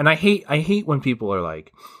 You know, and I hate when people are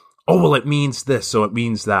like, oh, well, it means this, so it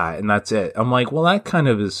means that, and that's it. I'm like, well, that kind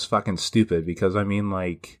of is fucking stupid because I mean,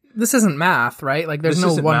 like, this isn't math, right? Like, there's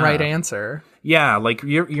no one right answer. Yeah, like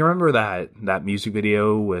you remember that music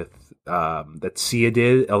video with that Sia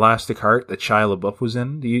did, Elastic Heart, that Shia LaBeouf was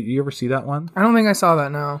in. Do you ever see that one? I don't think I saw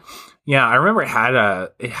that. No. Yeah, I remember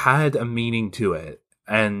it had a meaning to it,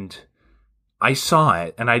 and I saw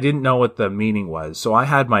it, and I didn't know what the meaning was, so I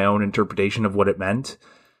had my own interpretation of what it meant,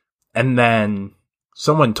 and then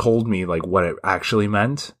someone told me like what it actually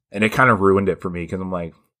meant, and it kind of ruined it for me because I'm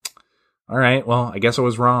like, all right, well, I guess I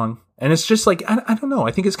was wrong. And it's just like, I don't know.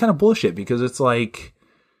 I think it's kind of bullshit because it's like,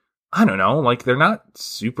 I don't know, like they're not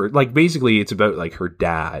super, like basically it's about like her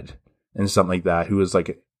dad and something like that, who was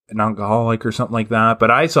like an alcoholic or something like that. But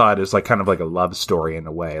I saw it as like kind of like a love story in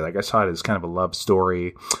a way. Like I saw it as kind of a love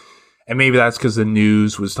story. And maybe that's because the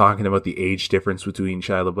news was talking about the age difference between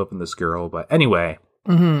Shia LaBeouf and this girl. But anyway,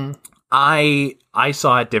 I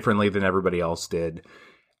saw it differently than everybody else did.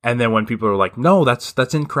 And then when people are like, no, that's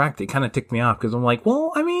incorrect, it kind of ticked me off because I'm like,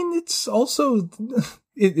 well, I mean, it's also,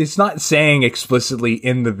 it's not saying explicitly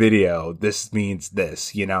in the video, this means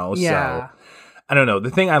this, you know? Yeah. So, I don't know. The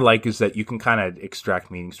thing I like is that you can kind of extract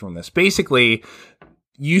meanings from this. Basically,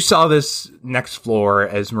 you saw this Next Floor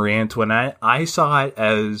as Marie Antoinette. I saw it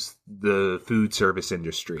as the food service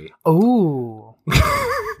industry. Oh.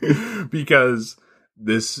 Because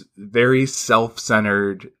this very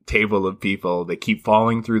self-centered table of people that keep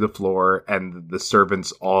falling through the floor, and the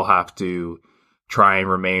servants all have to try and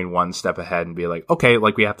remain one step ahead and be like, okay,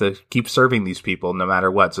 like we have to keep serving these people no matter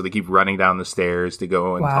what. So they keep running down the stairs to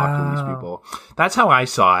go and talk to these people. That's how I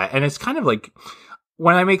saw it. And it's kind of like,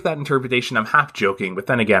 when I make that interpretation, I'm half joking, but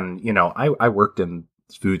then again, you know, I worked in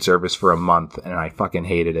food service for a month and I fucking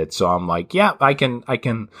hated it. So I'm like, yeah, I can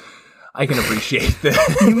appreciate this.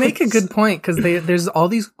 You make a good point because there's all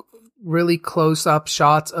these really close-up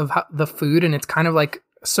shots of the food, and it's kind of like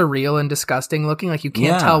surreal and disgusting looking. Like you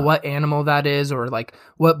can't tell what animal that is or like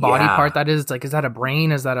what body part that is. It's like, is that a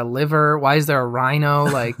brain? Is that a liver? Why is there a rhino?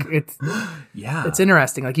 Like it's it's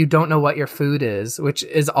interesting. Like you don't know what your food is, which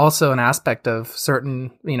is also an aspect of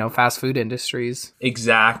certain, you know, fast food industries.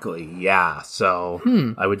 Exactly. Yeah. So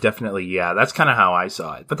I would definitely, that's kind of how I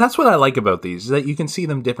saw it. But that's what I like about these, is that you can see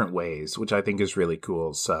them different ways, which I think is really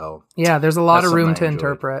cool. So yeah, there's a lot of room to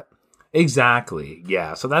interpret. Exactly.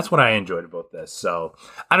 Yeah. So that's what I enjoyed about this. So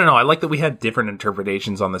I don't know. I like that we had different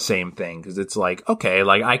interpretations on the same thing, because it's like, okay,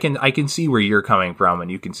 like I can see where you're coming from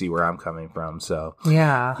and you can see where I'm coming from. So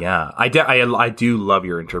yeah. I do love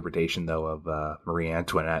your interpretation though of Marie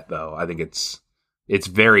Antoinette though. I think it's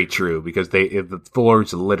very true, because the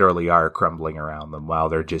floors literally are crumbling around them while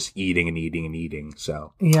they're just eating and eating and eating.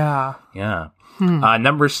 So yeah.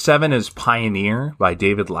 Number 7 is Pioneer by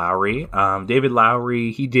David Lowery. David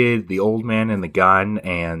Lowery, he did The Old Man and the Gun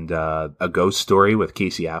and A Ghost Story with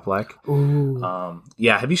Casey Affleck. Ooh.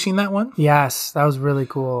 Have you seen that one? Yes, that was really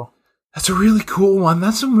cool. That's a really cool one.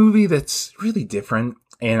 That's a movie that's really different.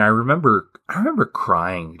 And I remember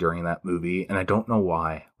crying during that movie, and I don't know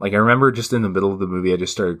why. Like, I remember just in the middle of the movie, I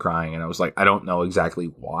just started crying, and I was like, I don't know exactly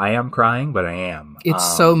why I'm crying, but I am.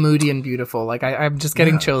 It's so moody and beautiful. Like, I'm just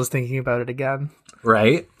getting chills thinking about it again.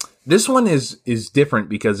 Right? This one is different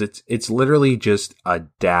because it's literally just a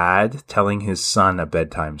dad telling his son a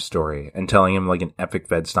bedtime story and telling him like an epic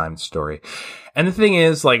bedtime story. And the thing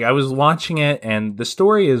is, like, I was watching it, and the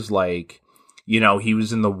story is like, you know, he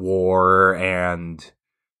was in the war and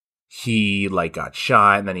he like got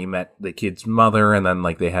shot, and then he met the kid's mother, and then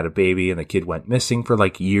like they had a baby, and the kid went missing for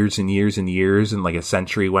like years and years and years, and like a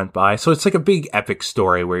century went by. So it's like a big epic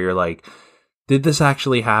story where you're like, did this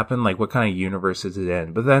actually happen? Like, what kind of universe is it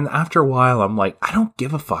in? But then after a while, I'm like, I don't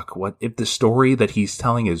give a fuck what if the story that he's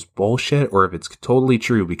telling is bullshit or if it's totally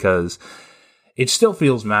true, because it still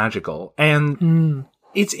feels magical. And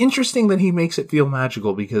it's interesting that he makes it feel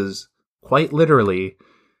magical, because quite literally,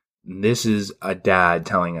 this is a dad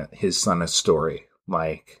telling his son a story.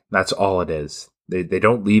 Like, that's all it is. They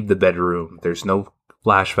don't leave the bedroom. There's no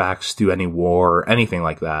flashbacks to any war or anything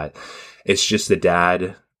like that. It's just the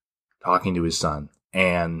dad talking to his son.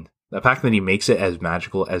 And the fact that he makes it as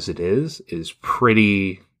magical as it is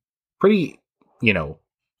pretty, you know,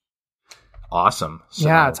 awesome. So,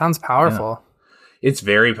 yeah, it sounds powerful. Yeah. It's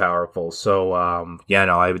very powerful. So,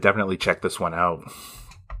 I would definitely check this one out.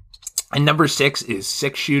 And number 6 is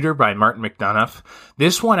Six Shooter by Martin McDonagh.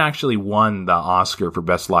 This one actually won the Oscar for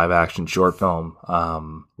Best Live Action Short Film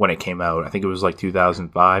when it came out. I think it was like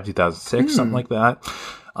 2005, 2006, something like that.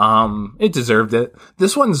 It deserved it.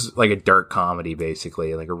 This one's like a dark comedy,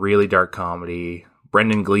 basically, like a really dark comedy.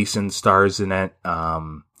 Brendan Gleeson stars in it.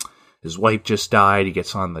 His wife just died. He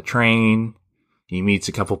gets on the train. He meets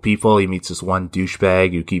a couple people. He meets this one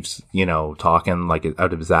douchebag who keeps, talking like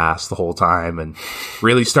out of his ass the whole time and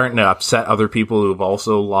really starting to upset other people who have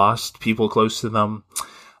also lost people close to them.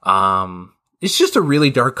 It's just a really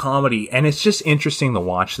dark comedy, and it's just interesting to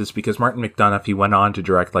watch this because Martin McDonagh, he went on to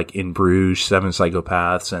direct like In Bruges, Seven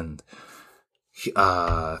Psychopaths, and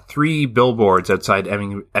 3 Billboards Outside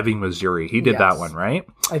Ebbing, Missouri. He did that one, right?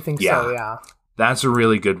 I think so, yeah. That's a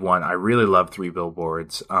really good one. I really love 3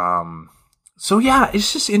 Billboards. So yeah,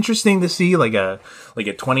 it's just interesting to see like a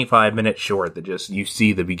 25-minute short that just you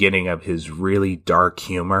see the beginning of his really dark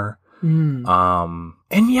humor. And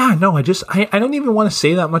yeah, no, I don't even want to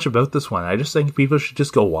say that much about this one. I just think people should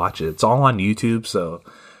just go watch it. It's all on YouTube, so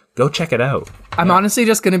go check it out. I'm honestly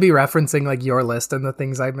just going to be referencing like your list and the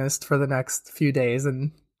things I missed for the next few days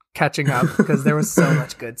and catching up because there was so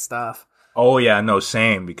much good stuff. Oh yeah, no,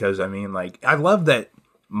 same, because I mean, like, I love that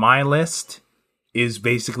my list is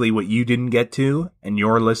basically what you didn't get to, and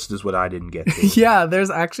your list is what I didn't get to. Yeah, there's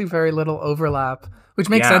actually very little overlap, which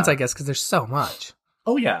makes sense, I guess, because there's so much.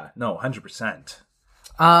 Oh yeah, no, 100%.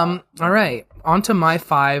 All right, on to my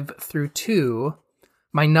 5 through 2.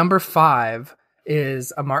 My number 5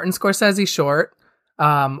 is a Martin Scorsese short.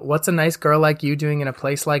 What's a Nice Girl Like You Doing in a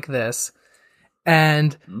Place Like This?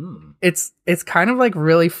 And it's kind of like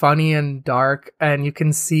really funny and dark, and you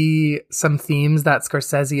can see some themes that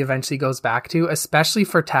Scorsese eventually goes back to, especially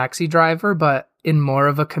for Taxi Driver, but in more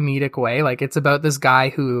of a comedic way. Like, it's about this guy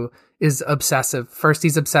who is obsessive. First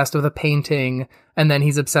he's obsessed with a painting, and then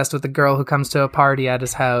he's obsessed with the girl who comes to a party at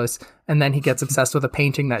his house, and then he gets obsessed with a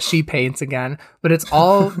painting that she paints again. But it's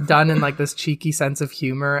all done in like this cheeky sense of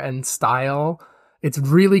humor and style. It's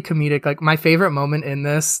really comedic. Like, my favorite moment in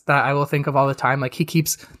this that I will think of all the time, like, he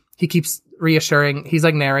keeps reassuring, he's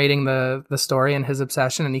like narrating the story and his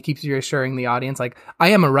obsession, and he keeps reassuring the audience, like, I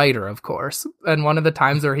am a writer, of course. And one of the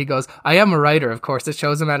times where he goes, I am a writer, of course, it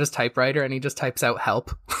shows him at his typewriter and he just types out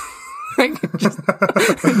help. Like, it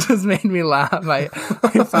just made me laugh. I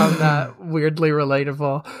found that weirdly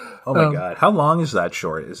relatable. Oh my God. How long is that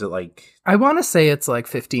short? Is it like... I want to say it's like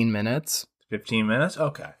 15 minutes. 15 minutes?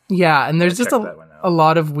 Okay. Yeah, and there's just a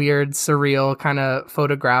lot of weird, surreal kind of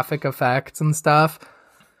photographic effects and stuff.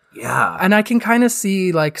 Yeah. And I can kind of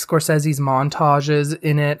see like Scorsese's montages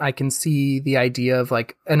in it. I can see the idea of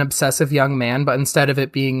like an obsessive young man, but instead of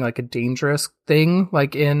it being like a dangerous thing,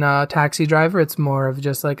 like in Taxi Driver, it's more of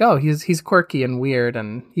just like, oh, he's quirky and weird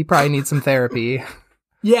and he probably needs some therapy.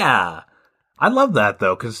 Yeah. I love that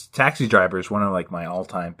though, because Taxi Driver is one of like my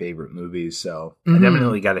all-time favorite movies, so I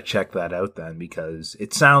definitely got to check that out then, because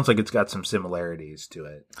it sounds like it's got some similarities to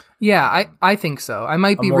it. Yeah, I think so. I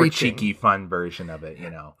might be more reaching. Cheeky, fun version of it,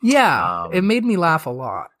 you know. Yeah, it made me laugh a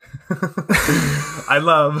lot. I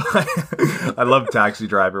love Taxi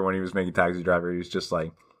Driver. When he was making Taxi Driver, he was just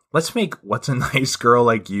like, let's make What's a Nice Girl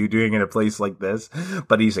Like You Doing in a Place Like This,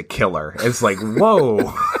 but he's a killer. It's like,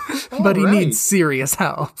 whoa. But he needs serious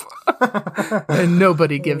help. And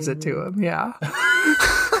nobody gives it to him. Yeah.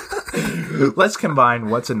 Let's combine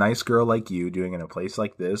What's a Nice Girl Like You Doing in a Place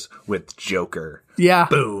Like This with Joker. Yeah.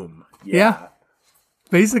 Boom. Yeah.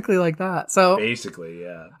 Basically like that. So basically,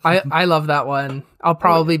 yeah. I love that one. I'll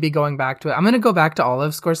probably be going back to it. I'm going to go back to all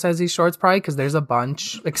of Scorsese's shorts probably, because there's a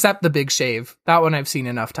bunch, except The Big Shave. That one I've seen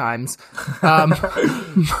enough times.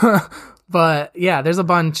 But yeah, there's a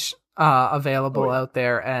bunch available out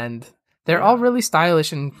there, and they're all really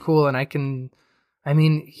stylish and cool. And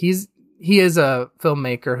he is a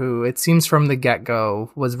filmmaker who, it seems from the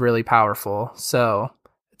get-go, was really powerful. So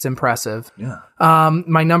it's impressive. Yeah.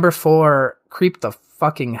 My number 4 creeped the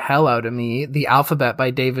fucking hell out of me. The Alphabet by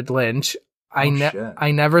David Lynch.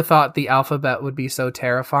 I never thought The Alphabet would be so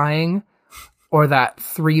terrifying, or that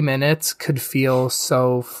 3 minutes could feel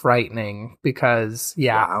so frightening, because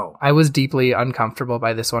wow. I was deeply uncomfortable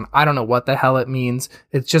by this one. I don't know what the hell it means.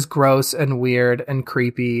 It's just gross and weird and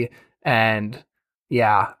creepy, and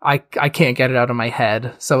yeah, I can't get it out of my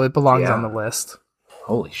head, so it belongs on the list.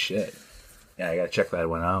 Holy shit. Yeah, I gotta check that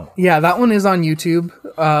one out. Yeah, that one is on YouTube.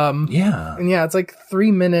 Yeah. And yeah, it's like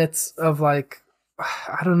 3 minutes of like,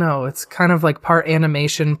 I don't know, it's kind of like part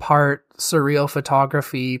animation, part surreal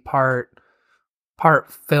photography, part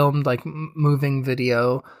filmed like moving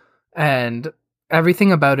video, and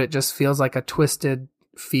everything about it just feels like a twisted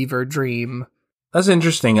fever dream. That's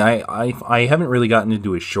interesting. I haven't really gotten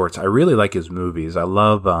into his shorts. I really like his movies. I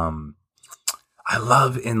love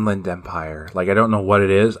Inland Empire. Like, I don't know what it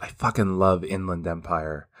is. I fucking love Inland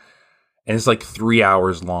Empire. And it's like 3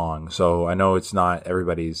 hours long. So I know it's not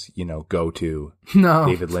everybody's, go-to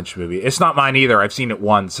David Lynch movie. It's not mine either. I've seen it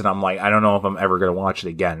once and I'm like, I don't know if I'm ever going to watch it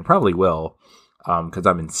again. Probably will. Cause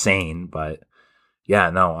I'm insane. But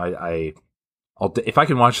yeah, no, if I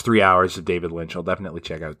can watch 3 hours of David Lynch, I'll definitely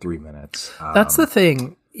check out 3 minutes. That's the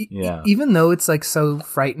thing. Yeah. Even though it's like so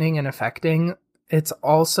frightening and affecting, it's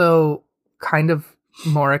also kind of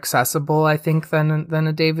more accessible, I think, than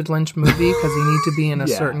a David Lynch movie, because you need to be in a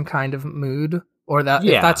certain kind of mood, or that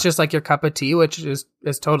if that's just like your cup of tea, which is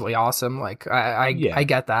totally awesome. Like I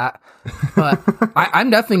get that, but I'm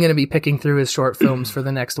definitely going to be picking through his short films for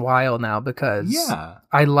the next while now, because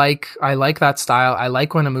I like that style. I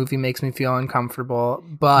like when a movie makes me feel uncomfortable,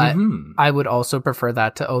 but I would also prefer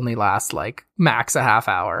that to only last like max a half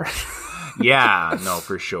hour. Yeah, no,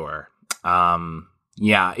 for sure.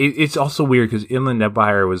 Yeah, it's also weird because Inland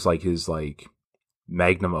Empire was like his like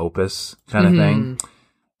magnum opus kind of thing,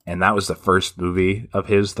 and that was the first movie of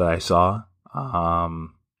his that I saw.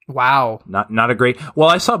 Wow, not a great. Well,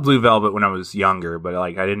 I saw Blue Velvet when I was younger, but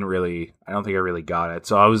like I don't think I really got it.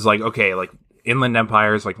 So I was like, okay, like Inland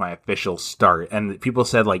Empire is like my official start, and people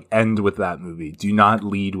said like end with that movie. Do not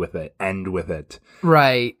lead with it. End with it.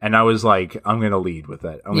 Right. And I was like, I'm gonna lead with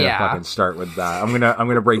it. I'm gonna fucking start with that. I'm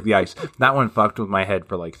gonna break the ice. That one fucked with my head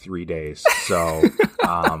for like 3 days. So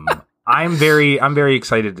I'm very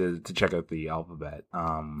excited to check out the Alphabet.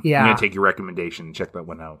 I'm gonna take your recommendation and check that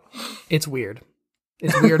one out. It's weird.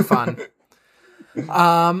 It's weird fun.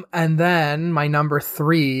 And then my number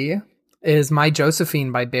 3 is My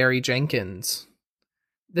Josephine by Barry Jenkins.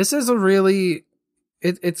 This is a really,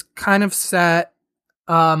 it's kind of set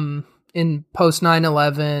in post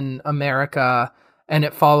 9/11 America, and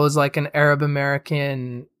it follows like an Arab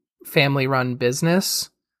American family run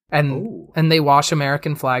business, and they wash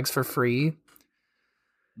American flags for free.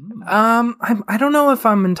 I don't know if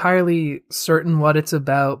I'm entirely certain what it's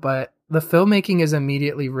about, but the filmmaking is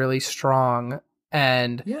immediately really strong,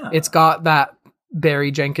 and it's got that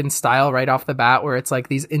Barry Jenkins style right off the bat, where it's like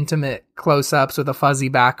these intimate close-ups with a fuzzy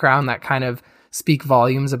background that kind of speak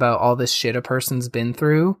volumes about all this shit a person's been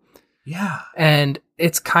through. Yeah. And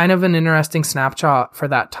it's kind of an interesting snapshot for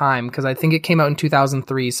that time, because I think it came out in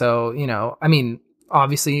 2003. So, I mean,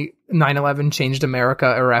 obviously 9/11 changed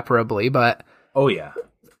America irreparably, but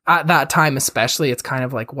at that time especially, it's kind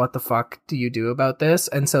of like, what the fuck do you do about this?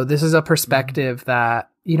 And so this is a perspective that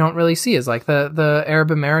you don't really see, as like the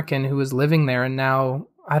Arab American who was living there and now,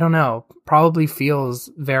 I don't know, probably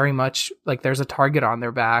feels very much like there's a target on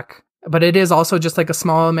their back. But it is also just like a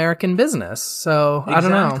small American business. So I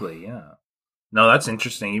don't know. Exactly, yeah. No, that's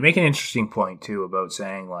interesting. You make an interesting point too about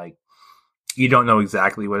saying like you don't know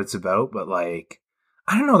exactly what it's about, but like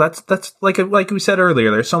I don't know. That's like we said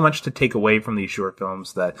earlier. There's so much to take away from these short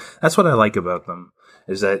films that's what I like about them.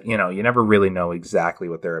 Is that, you never really know exactly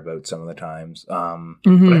what they're about some of the times. But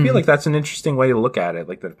I feel like that's an interesting way to look at it,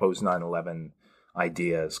 like the post 9/11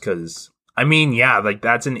 ideas. Because, I mean, like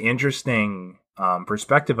that's an interesting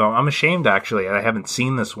perspective. I'm ashamed, actually, I haven't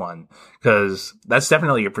seen this one, because that's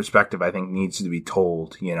definitely a perspective I think needs to be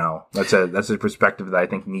told. That's a perspective that I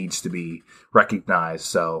think needs to be recognized.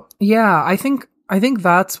 So yeah, I think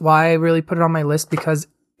that's why I really put it on my list, because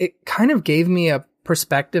it kind of gave me a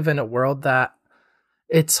perspective in a world that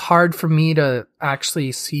it's hard for me to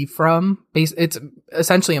actually see from. It's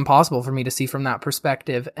essentially impossible for me to see from that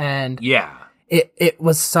perspective. And it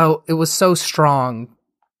was so strong.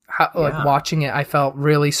 Watching it, I felt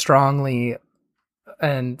really strongly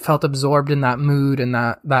and felt absorbed in that mood and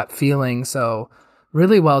that feeling. So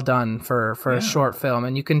really well done for a short film.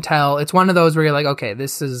 And you can tell it's one of those where you're like, okay,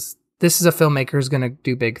 this is a filmmaker who's going to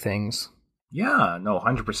do big things. Yeah, no,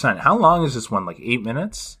 100%. How long is this one? Like 8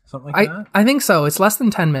 minutes? Something like that? I think so. It's less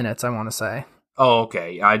than 10 minutes, I want to say. Oh,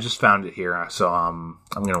 okay. I just found it here, so I'm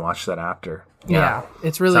going to watch that after. Yeah,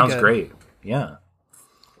 it's really Sounds good. Great. Yeah.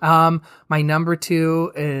 My number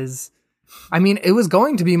 2 is, I mean, it was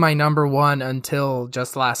going to be my number 1 until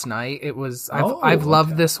just last night. It was, I've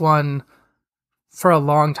loved this one for a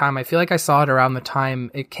long time. I feel like I saw it around the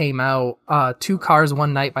time it came out. 2 Cars,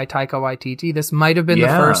 One Night by Taika Waititi. This might have been the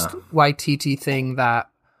first Waititi thing that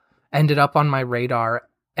ended up on my radar.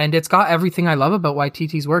 And it's got everything I love about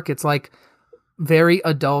Waititi's work. It's like very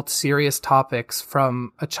adult, serious topics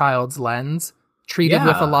from a child's lens, treated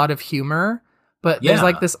with a lot of humor. But there's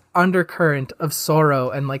like this undercurrent of sorrow,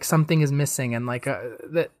 and like something is missing, and like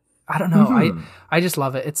I don't know. I just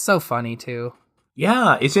love it. It's so funny too.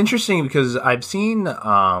 Yeah, it's interesting because I've seen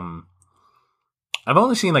I've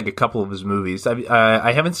only seen like a couple of his movies.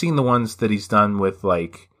 I haven't seen the ones that he's done with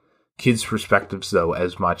like kids' perspectives though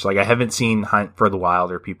as much. Like I haven't seen Hunt for the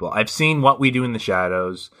Wilder People. I've seen What We Do in the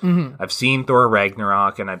Shadows. Mm-hmm. I've seen Thor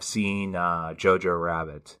Ragnarok, and I've seen Jojo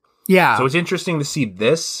Rabbit. Yeah. So it's interesting to see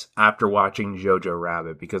this after watching Jojo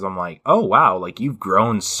Rabbit, because I'm like, oh wow, like you've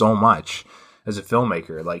grown so much as a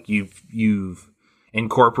filmmaker. Like you've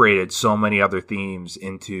incorporated so many other themes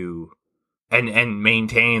into and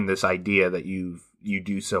maintain this idea that you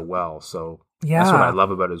do so well. So that's what I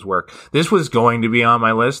love about his work. This was going to be on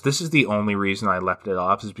my list. This is the only reason I left it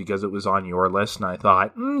off, is because it was on your list, and I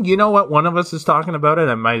thought, you know what, one of us is talking about it,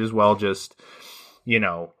 I might as well just,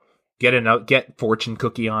 get Fortune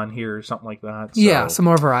Cookie on here or something like that. So, yeah, some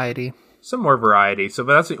more variety. So,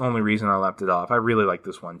 but that's the only reason I left it off. I really like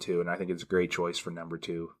this one too, and I think it's a great choice for number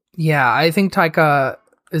 2. Yeah, I think Taika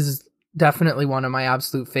is definitely one of my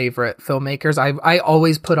absolute favorite filmmakers. I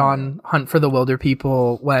always put on Hunt for the Wilder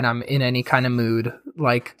People when I'm in any kind of mood.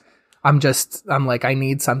 Like, I'm like, I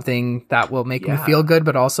need something that will make me feel good,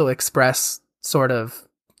 but also express sort of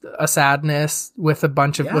a sadness with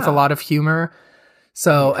with a lot of humor.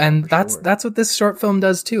 So, and that's what this short film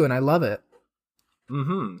does too, and I love it.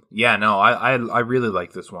 Mm-hmm. Yeah, no, I really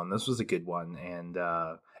like this one. This was a good one, and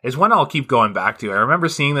it's one I'll keep going back to. I remember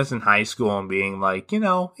seeing this in high school and being like,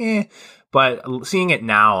 but seeing it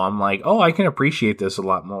now, I'm like, oh, I can appreciate this a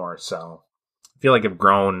lot more. So I feel like I've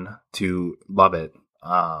grown to love it.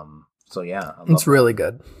 So yeah, it's really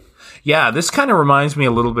good. Yeah, this kind of reminds me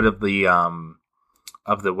a little bit of the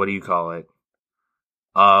what do you call it?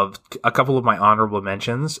 Of a couple of my honorable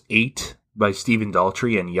mentions, 8 by Stephen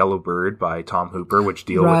Daldry and Yellow Bird by Tom Hooper, which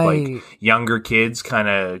deal with like younger kids kind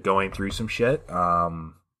of going through some shit.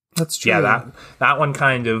 That's true. Yeah, that one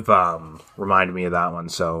kind of reminded me of that one.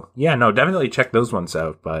 So yeah, no, definitely check those ones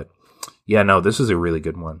out. But yeah, no, this is a really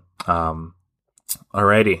good one.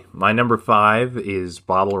 Alrighty, my number 5 is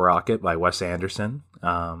Bottle Rocket by Wes Anderson.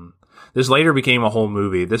 This later became a whole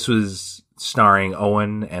movie. This was starring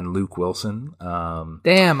Owen and Luke Wilson.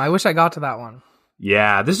 Damn, I wish I got to that one.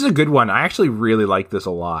 Yeah, this is a good one. I actually really like this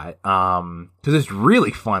a lot because it's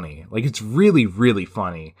really funny. Like, it's really, really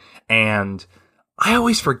funny. And I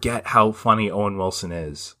always forget how funny Owen Wilson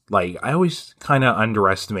is. Like, I always kind of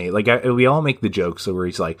underestimate. Like, we all make the jokes where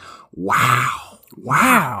he's like, wow,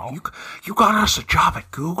 you got us a job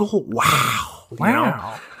at Google? Wow. You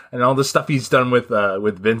know? And all the stuff he's done with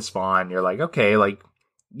Vince Vaughn. You're like, okay, like,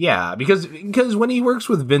 yeah, because when he works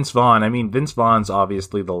with Vince Vaughn, I mean, Vince Vaughn's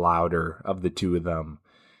obviously the louder of the two of them.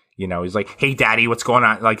 He's like, hey, daddy, what's going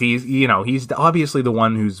on? Like, he's obviously the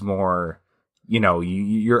one who's more,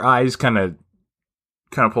 your eyes kind of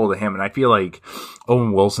pull to him. And I feel like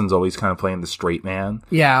Owen Wilson's always kind of playing the straight man.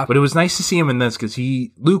 Yeah. But it was nice to see him in this because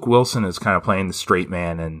Luke Wilson is kind of playing the straight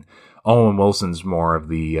man, and Owen Wilson's more of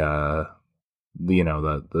the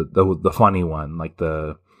funny one, like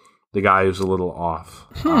the guy who's a little off,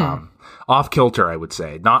 off kilter, I would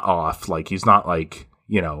say. Not off, like he's not like,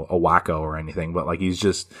 a wacko or anything, but like he's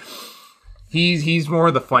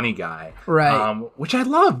more the funny guy. Right. Which I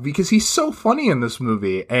love because he's so funny in this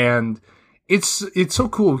movie. And it's so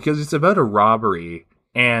cool because it's about a robbery,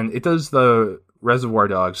 and it does the Reservoir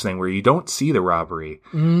Dogs thing where you don't see the robbery.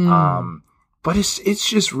 But it's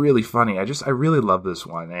just really funny. I really love this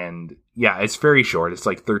one. And yeah, it's very short. It's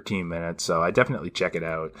like 13 minutes. So I definitely check it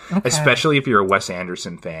out, especially if you're a Wes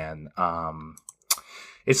Anderson fan.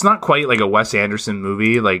 It's not quite like a Wes Anderson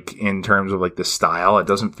movie, like in terms of like the style. It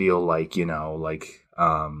doesn't feel like,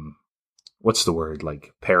 what's the word?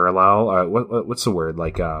 Like parallel? What's the word?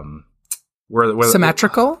 Like,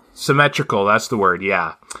 symmetrical? Symmetrical. That's the word.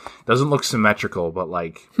 Yeah. Doesn't look symmetrical, but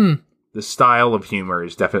like, the style of humor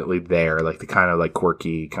is definitely there, like the kind of like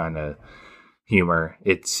quirky kind of humor.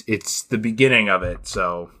 It's the beginning of it,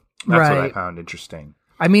 so that's what I found interesting.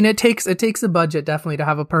 I mean, it takes a budget definitely to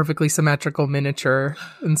have a perfectly symmetrical miniature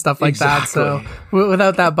and stuff like that. So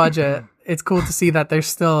without that budget, it's cool to see that there's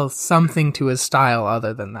still something to his style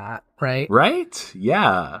other than that, right? Right?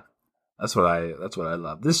 Yeah. That's what I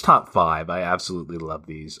love. This top 5, I absolutely love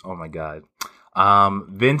these. Oh my god.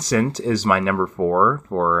 Vincent is my number 4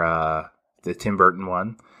 for the Tim Burton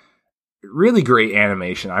one. Really great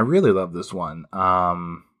animation. I really love this one. I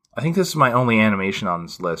think this is my only animation on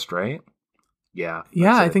this list, right? Yeah.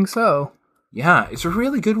 Yeah, I think so. Yeah, it's a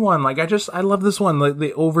really good one. Like, I love this one. Like,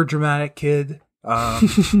 the over dramatic kid.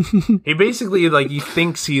 He basically, like, he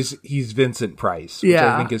thinks he's Vincent Price, which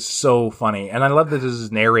I think is so funny. And I love that this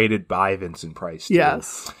is narrated by Vincent Price too.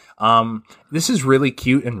 Yes. This is really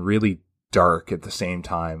cute and really dark at the same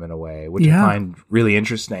time in a way, which I find really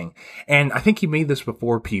interesting. And I think he made this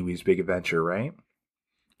before Pee-wee's Big Adventure, right?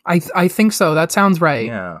 I think so. That sounds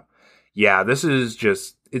right. Yeah, this is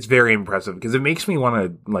just, it's very impressive because it makes me want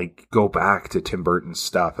to like go back to Tim Burton's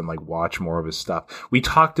stuff and like watch more of his stuff. We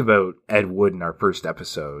talked about Ed Wood in our first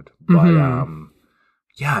episode, but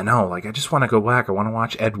yeah, no, like I just want to go back. I want to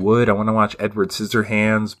watch Ed Wood. I want to watch Edward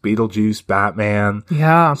Scissorhands, Beetlejuice, Batman,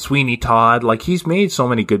 Sweeney Todd. Like he's made so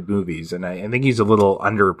many good movies, and I think he's a little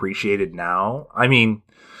underappreciated now. I mean,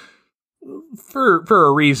 for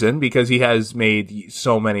a reason, because he has made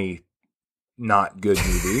so many not good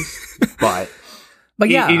movies, but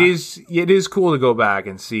yeah, it is cool to go back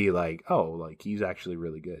and see like, oh, like he's actually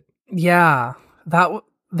really good. Yeah,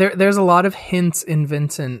 there's a lot of hints in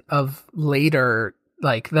Vincent of later,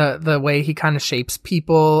 like the way he kind of shapes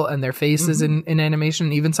people and their faces in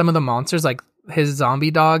animation. Even some of the monsters, like his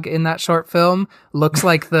zombie dog in that short film, looks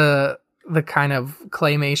like the kind of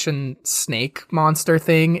claymation snake monster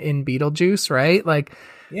thing in Beetlejuice, right? Like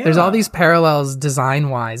there's all these parallels design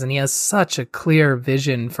wise, and he has such a clear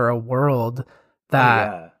vision for a world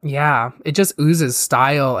that it just oozes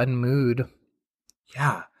style and mood.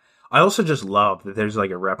 Yeah. I also just love that there's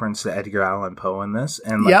like a reference to Edgar Allan Poe in this,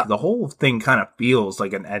 and like the whole thing kind of feels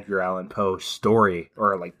like an Edgar Allan Poe story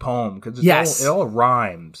or like poem because it all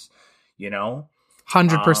rhymes, you know.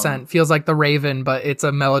 100% feels like The Raven, but it's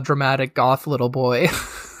a melodramatic goth little boy.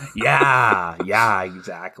 yeah,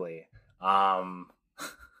 exactly.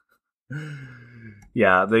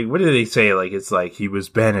 Yeah, what did they say? Like it's like he was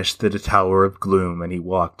banished to the Tower of Gloom, and he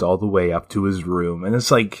walked all the way up to his room, and it's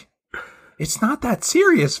like, it's not that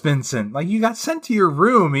serious, Vincent. Like, you got sent to your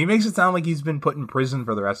room. He makes it sound like he's been put in prison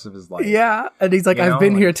for the rest of his life. Yeah, and he's like, I've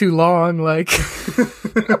been here too long. Like,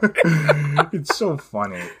 it's so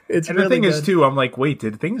funny. And really the thing is, too, I'm like, wait,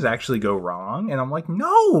 did things actually go wrong? And I'm like,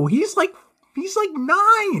 no, he's like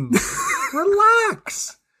 9.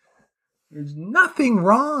 Relax. There's nothing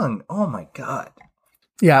wrong. Oh my God.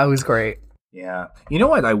 Yeah, it was great. Yeah. You know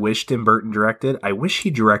what I wish Tim Burton directed? I wish he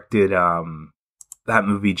directed, that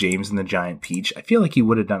movie James and the Giant Peach. I feel like he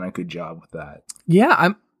would have done a good job with that.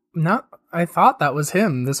 Yeah, I thought that was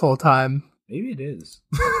him this whole time. Maybe it is.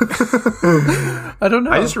 I don't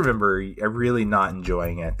know. I just remember really not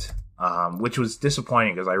enjoying it, which was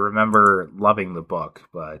disappointing because I remember loving the book,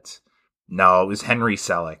 but no, it was Henry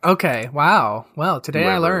Selick. Okay, wow. Well, today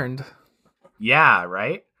I learned. Yeah,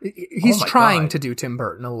 right? He's trying to do Tim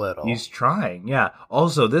Burton a little. He's trying, yeah.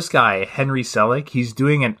 Also, this guy, Henry Selick, he's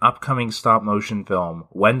doing an upcoming stop-motion film,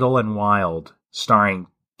 Wendell and Wild, starring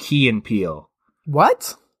Key and Peele.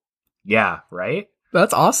 What? Yeah, right?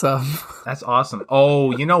 That's awesome. That's awesome.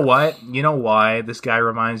 Oh, you know what? You know why this guy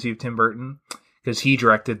reminds you of Tim Burton? Because he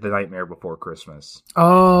directed The Nightmare Before Christmas.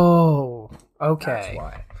 Oh, okay. That's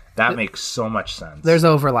why. That makes so much sense. There's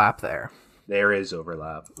overlap there. There is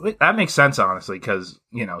overlap. That makes sense, honestly, because,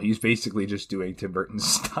 you know, he's basically just doing Tim Burton's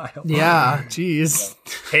style. Yeah, jeez.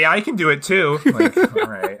 Hey, I can do it too. Like, all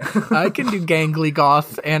right. I can do gangly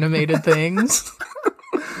goth animated things.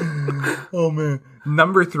 Oh, man.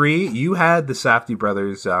 Number 3, you had the Safdie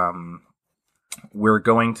brothers, We're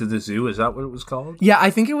Going to the Zoo. Is that what it was called? Yeah, I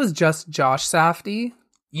think it was just Josh Safdie.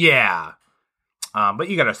 Yeah. But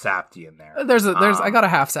you got a Safdie in there. I got a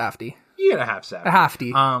half Safdie. You got a half Safdie. A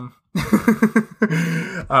halfty.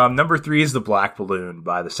 Number 3 is The Black Balloon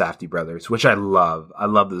by the Safdie brothers, which I love. I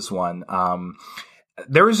love this one.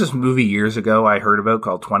 There was this movie years ago I heard about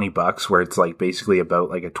called $20, where it's like basically about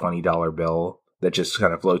like a $20 bill that just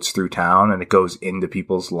kind of floats through town and it goes into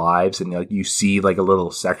people's lives, and like you see like a little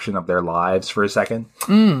section of their lives for a second.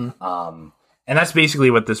 And that's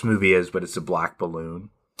basically what this movie is, but it's a black balloon.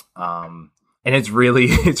 And it's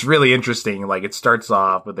really interesting. Like it starts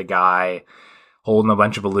off with a guy holding a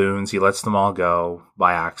bunch of balloons. He lets them all go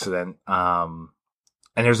by accident. And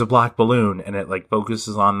there's a black balloon, and it like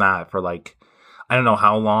focuses on that for like, I don't know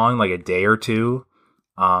how long, like a day or two.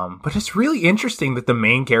 But it's really interesting that the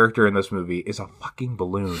main character in this movie is a fucking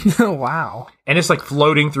balloon. Wow. And it's like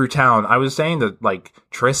floating through town. I was saying to like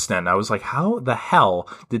Tristan, I was like, how the hell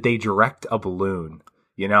did they direct a balloon?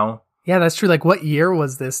 You know? Yeah, that's true. Like, what year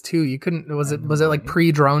was this too? You couldn't. Was it like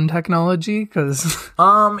pre-drone technology? Because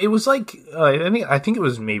it was like I think it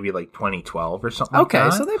was maybe like 2012 or something. Okay,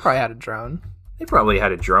 like that. So they probably had a drone. They probably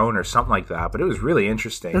had a drone or something like that. But it was really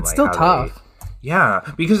interesting. It's like, still tough. Yeah,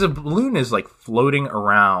 because a balloon is like floating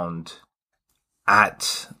around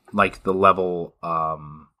at like the level,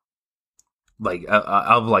 like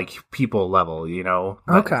of like people level. You know?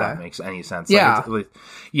 Okay, if that makes any sense.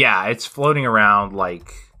 Yeah, it's floating around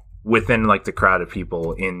like within like the crowd of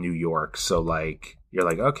people in New York. So like you're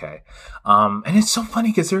like, okay. And it's so funny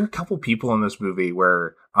because there are a couple people in this movie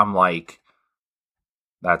where I'm like,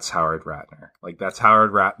 that's Howard Ratner. Like that's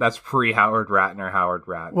that's pre-Howard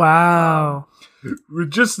Ratner. Wow.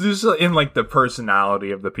 Just in like the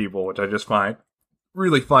personality of the people, which I just find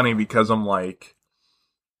really funny because I'm like,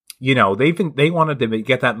 you know, they wanted to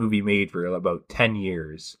get that movie made for about 10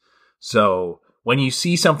 years. So when you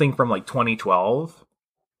see something from like 2012,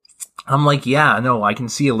 I'm like, yeah, no, I can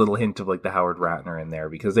see a little hint of like the Howard Ratner in there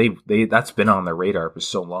because they that's been on their radar for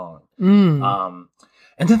so long.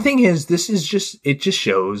 And the thing is, it just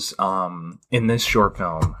shows in this short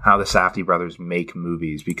film how the Safdie brothers make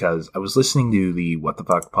movies, because I was listening to the What the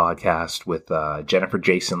Fuck podcast with Jennifer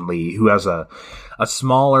Jason Leigh, who has a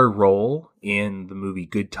smaller role in the movie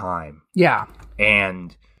Good Time. Yeah.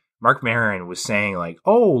 And Marc Maron was saying like,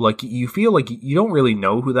 oh, like you feel like you don't really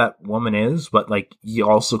know who that woman is, but like you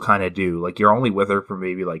also kind of do. Like you're only with her for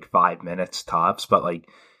maybe like 5 minutes tops, but like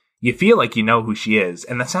you feel like you know who she is.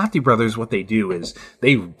 And the Safdie brothers, what they do is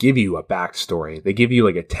they give you a backstory. They give you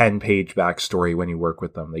like a 10-page backstory when you work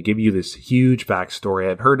with them. They give you this huge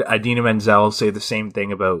backstory. I've heard Idina Menzel say the same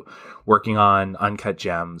thing about working on Uncut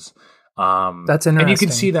Gems. That's interesting. And you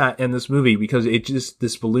can see that in this movie because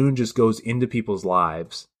this balloon just goes into people's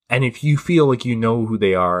lives. And if you feel like you know who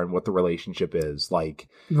they are and what the relationship is, like,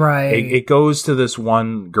 right, it goes to this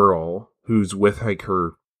one girl who's with like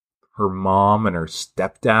her mom and her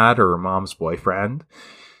stepdad or her mom's boyfriend,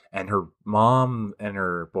 and her mom and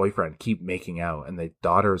her boyfriend keep making out, and the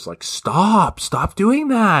daughter's like, stop doing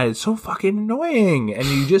that, it's so fucking annoying. And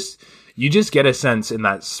you just get a sense in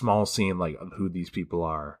that small scene like of who these people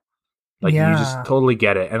are. Like, you just totally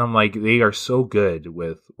get it. And I'm like, they are so good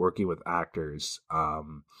with working with actors.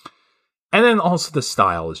 And then also the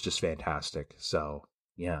style is just fantastic. So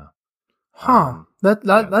yeah.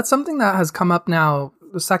 That's something that has come up now,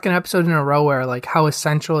 the second episode in a row, where like how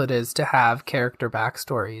essential it is to have character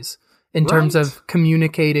backstories in terms of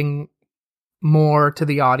communicating more to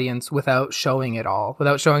the audience without showing it all,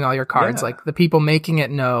 without showing all your cards. Like the people making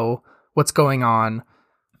it know what's going on,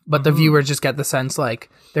 but the viewers just get the sense like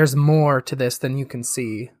there's more to this than you can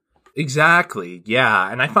see. Exactly.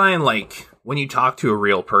 Yeah. And I find like when you talk to a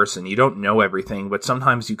real person, you don't know everything, but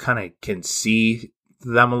sometimes you kind of can see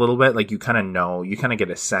them a little bit. Like you kind of know, you kind of get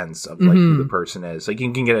a sense of like who the person is. Like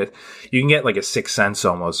you can get like a sixth sense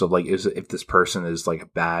almost of like, if this person is like a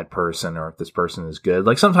bad person or if this person is good.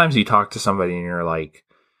 Like sometimes you talk to somebody and you're like,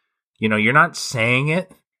 you know, you're not saying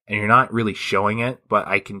it and you're not really showing it, but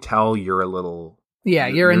I can tell you're a little. Yeah,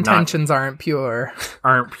 your intentions aren't pure.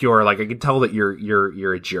 Like I can tell that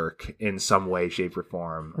you're a jerk in some way, shape, or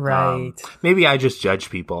form. Right. Maybe I just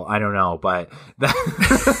judge people. I don't know, but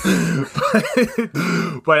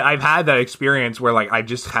but I've had that experience where like I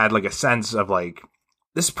just had like a sense of like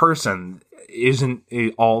this person isn't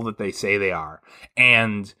all that they say they are.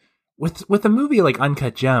 And with a movie like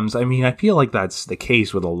Uncut Gems, I mean, I feel like that's the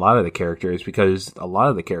case with a lot of the characters, because a lot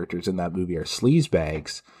of the characters in that movie are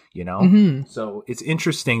sleazebags. You know, so it's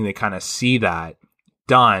interesting to kind of see that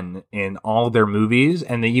done in all their movies,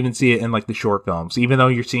 and they even see it in like the short films, even though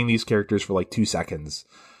you're seeing these characters for like 2 seconds,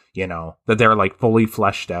 you know, that they're like fully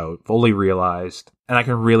fleshed out, fully realized. And I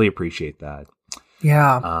can really appreciate that.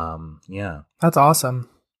 Yeah. Yeah. That's awesome.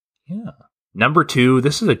 Yeah. Number 2,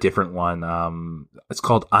 this is a different one. It's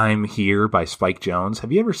called I'm Here by Spike Jonze.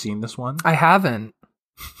 Have you ever seen this one? I haven't.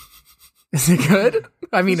 Is it good?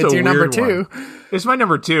 I mean, it's your number 2. It's my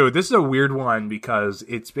number 2. This is a weird one because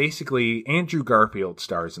it's basically Andrew Garfield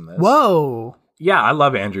stars in this. Whoa. Yeah, I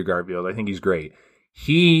love Andrew Garfield. I think he's great.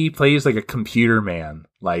 He plays like a computer man.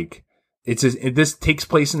 Like this takes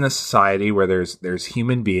place in a society where there's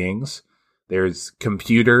human beings, there's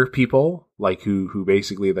computer people, like who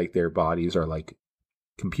basically like their bodies are like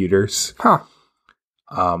computers. Huh.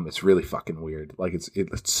 It's really fucking weird. Like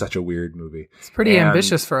it's such a weird movie. It's pretty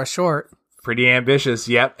ambitious for a short. Pretty ambitious,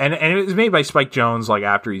 yep. And it was made by Spike Jonze like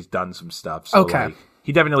after he's done some stuff. So okay. Like,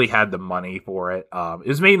 he definitely had the money for it. It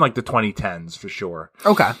was made in like the 2010s for sure.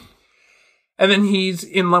 Okay. And then he's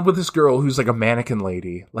in love with this girl who's like a mannequin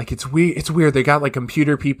lady. Like it's weird. They got like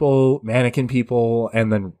computer people, mannequin people,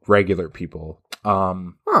 and then regular people.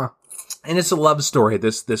 And it's a love story.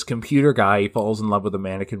 This computer guy, he falls in love with a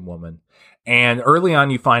mannequin woman. And early on,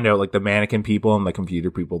 you find out like the mannequin people and the computer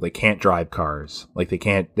people, they can't drive cars. Like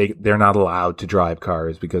they're not allowed to drive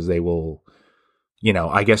cars because they will, you know,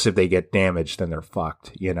 I guess if they get damaged, then they're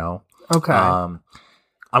fucked, you know? Okay. I'm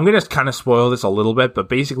going to kind of spoil this a little bit, but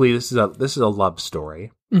basically this is a love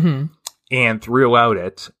story. Mm-hmm. And throughout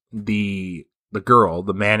it, the girl,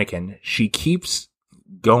 the mannequin, she keeps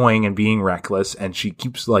going and being reckless, and she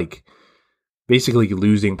keeps like basically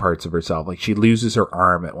losing parts of herself. Like she loses her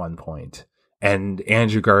arm at one point. And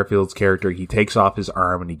Andrew Garfield's character, he takes off his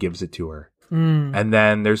arm and he gives it to her. And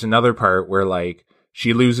then there's another part where like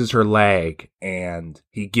she loses her leg and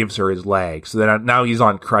he gives her his leg. So then now he's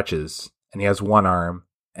on crutches and he has one arm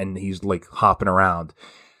and he's like hopping around.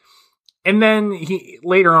 And then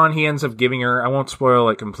later on he ends up giving her, I won't spoil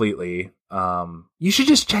it completely. You should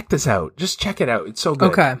just check this out. Just check it out. It's so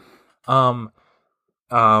good. Okay.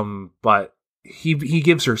 But he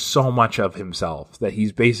gives her so much of himself that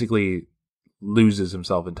he's basically loses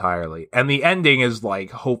himself entirely. And the ending is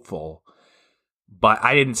like hopeful. But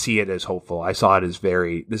I didn't see it as hopeful. I saw it as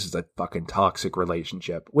this is a fucking toxic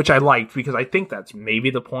relationship, which I liked because I think that's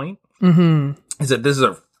maybe the point. Is that this is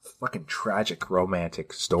a fucking tragic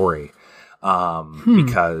romantic story.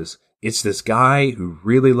 Because it's this guy who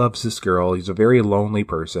really loves this girl. He's a very lonely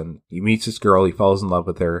person. He meets this girl. He falls in love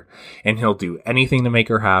with her. And he'll do anything to make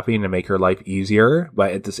her happy and to make her life easier.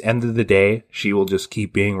 But at this end of the day, she will just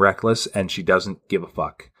keep being reckless and she doesn't give a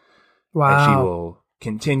fuck. Wow. And she will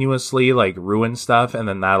continuously like ruin stuff, and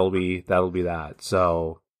then that'll be that.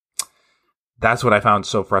 So that's what I found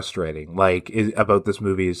so frustrating about this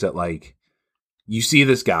movie, is that like you see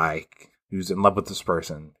this guy who's in love with this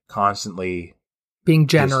person constantly being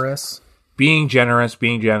generous, and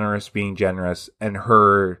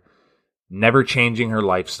her never changing her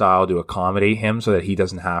lifestyle to accommodate him so that he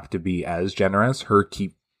doesn't have to be as generous,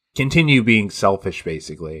 continue being selfish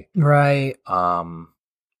basically, right?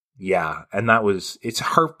 Yeah, and it's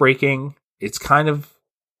heartbreaking. It's kind of,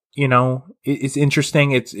 it's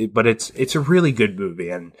interesting. But it's a really good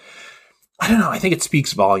movie, and I don't know. I think it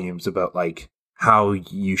speaks volumes about like how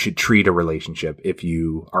you should treat a relationship if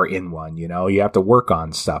you are in one. You have to work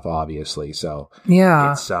on stuff, obviously. So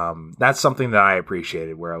yeah, it's that's something that I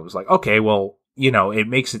appreciated. Where I was like, okay, well, it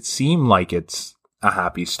makes it seem like it's a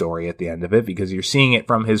happy story at the end of it because you're seeing it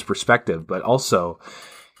from his perspective, but also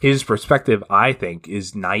his perspective, I think,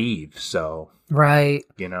 is naive. So, right.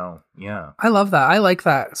 Yeah. I love that. I like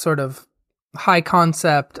that sort of high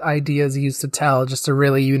concept ideas used to tell just a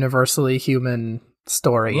really universally human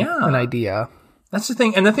story, an idea. That's the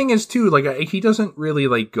thing. And the thing is, too, like, he doesn't really,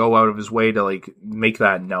 like, go out of his way to, like, make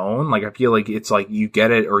that known. Like, I feel like it's, like, you get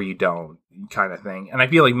it or you don't kind of thing. And I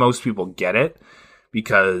feel like most people get it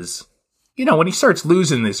because, when he starts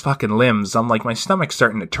losing his fucking limbs, I'm like, my stomach's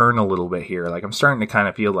starting to turn a little bit here. Like, I'm starting to kind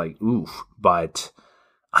of feel like, oof. But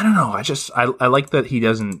I don't know. I like that he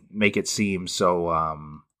doesn't make it seem so,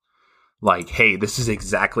 like, hey, this is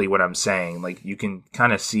exactly what I'm saying. Like, you can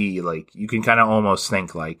kind of see, like, you can kind of almost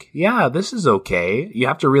think, like, yeah, this is okay. You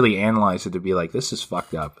have to really analyze it to be like, this is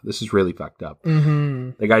fucked up. This is really fucked up.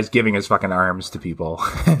 Mm-hmm. The guy's giving his fucking arms to people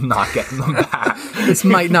and not getting them back. This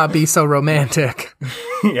might not be so romantic.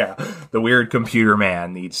 Yeah. The weird computer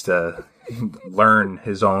man needs to learn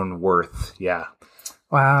his own worth. Yeah.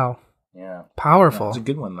 Wow. Yeah. Powerful. It's a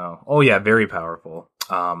good one, though. Oh, yeah. Very powerful.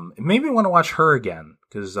 It made me want to watch Her again.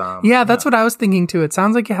 Cause, that's what I was thinking too. It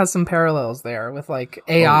sounds like it has some parallels there with like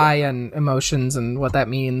AI and emotions and what that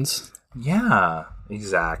means. Yeah,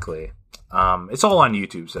 exactly. It's all on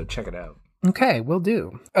YouTube, so check it out. Okay, will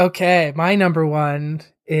do. Okay, my number one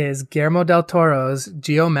is Guillermo del Toro's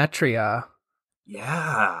Geometria.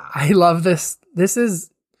 Yeah. I love this. This is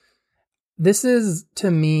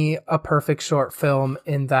to me a perfect short film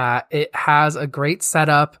in that it has a great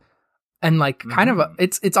setup. And like kind of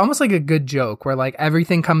it's almost like a good joke where like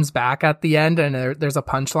everything comes back at the end and there's a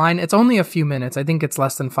punchline. It's only a few minutes. I think it's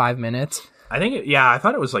less than 5 minutes. I think I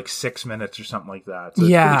thought it was like 6 minutes or something like that. So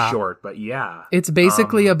it's pretty short, but yeah. It's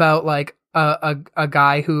basically about like a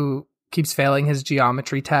guy who keeps failing his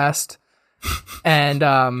geometry test, and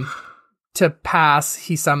to pass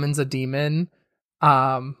he summons a demon.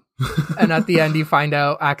 And at the end you find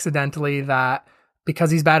out accidentally that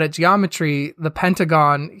because he's bad at geometry, the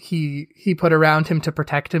pentagon he put around him to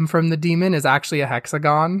protect him from the demon is actually a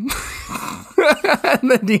hexagon.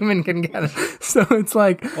 And the demon can get it. So it's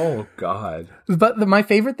like, oh god. But my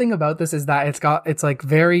favorite thing about this is that it's like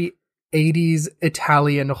very 80s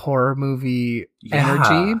Italian horror movie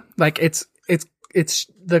energy. Like it's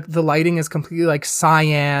the lighting is completely like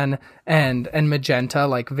cyan and magenta,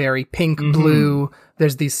 like very pink blue.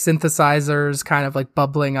 There's these synthesizers kind of like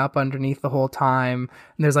bubbling up underneath the whole time.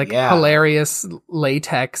 And there's like hilarious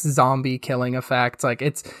latex zombie killing effects. Like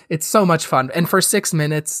it's so much fun. And for 6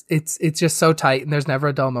 minutes, it's just so tight and there's never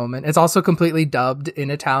a dull moment. It's also completely dubbed in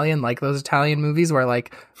Italian, like those Italian movies where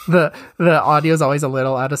like the audio is always a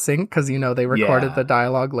little out of sync because, they recorded the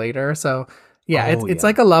dialogue later. So yeah, it's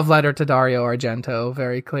like a love letter to Dario Argento,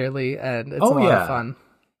 very clearly, and it's a lot of fun.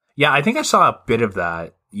 Yeah, I think I saw a bit of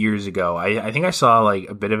that years ago. I think I saw like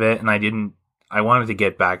a bit of it, and I wanted to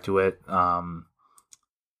get back to it.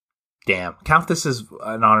 Damn, count this as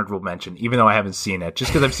an honorable mention, even though I haven't seen it.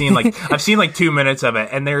 Just because I've seen like 2 minutes of it,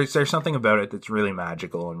 and there's something about it that's really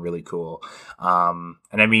magical and really cool. And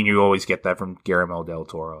I mean, you always get that from Guillermo del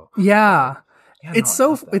Toro. Yeah, it's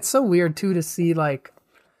so weird too to see like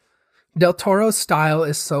Del Toro's style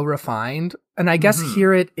is so refined, and I guess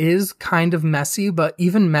here it is kind of messy, but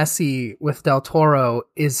even messy with Del Toro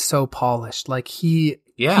is so polished. Like he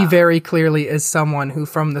very clearly is someone who,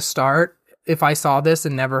 from the start, if I saw this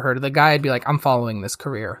and never heard of the guy, I'd be like, I'm following this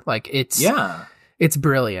career. Like it's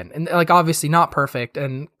brilliant. And like, obviously not perfect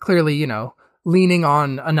and clearly, you know, leaning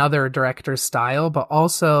on another director's style, but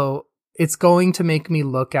also it's going to make me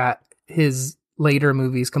look at his later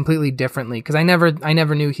movies completely differently. Cause I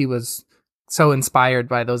never knew he was so inspired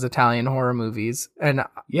by those Italian horror movies. And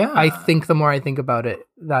I think the more I think about it,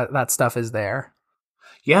 that stuff is there.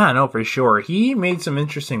 Yeah, no, for sure. He made some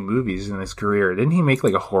interesting movies in his career. Didn't he make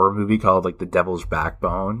like a horror movie called like The Devil's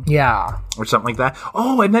Backbone? Yeah. Or something like that.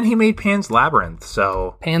 Oh, and then he made Pan's Labyrinth.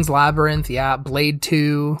 So Pan's Labyrinth, yeah. Blade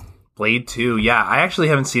 2. Blade 2, yeah. I actually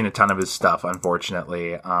haven't seen a ton of his stuff,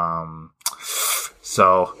 unfortunately.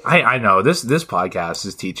 So I know this podcast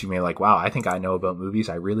is teaching me like, wow, I think I know about movies.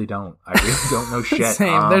 I really don't. I really don't know shit.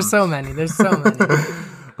 Same. There's so many.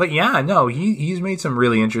 But yeah, no, he's made some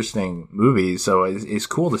really interesting movies, so it's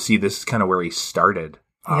cool to see this is kind of where he started.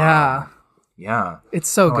 Yeah. It's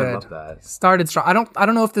so good. I love that. Started strong. I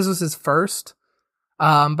don't know if this was his first,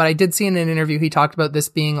 but I did see in an interview he talked about this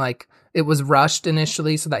being like, it was rushed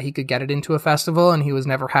initially so that he could get it into a festival, and he was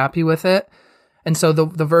never happy with it. And so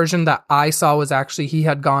the version that I saw was actually he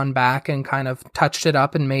had gone back and kind of touched it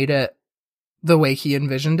up and made it the way he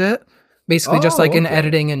envisioned it. Basically, just like in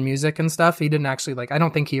editing and music and stuff. He didn't actually I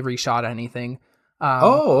don't think he reshot anything.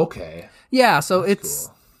 Okay. Yeah, so that's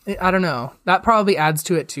cool. I don't know. That probably adds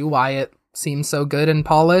to it too, why it seems so good and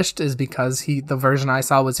polished, is because the version I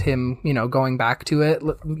saw was him, you know, going back to it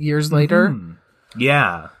years later.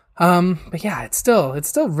 Yeah. But yeah, it's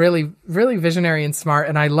still really, really visionary and smart.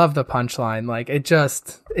 And I love the punchline. Like it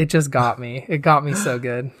just got me. It got me so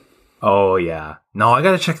good. Oh yeah. No, I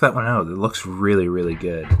gotta check that one out. It looks really, really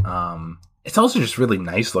good. It's also just really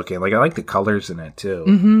nice looking. Like I like the colors in it too.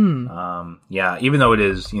 Yeah, even though it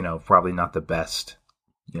is, you know, probably not the best,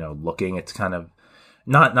 you know, looking, it's kind of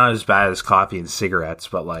not as bad as Coffee and Cigarettes,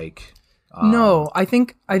 but like no, I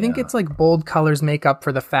think it's like bold colors make up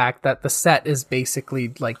for the fact that the set is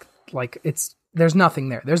basically like there's nothing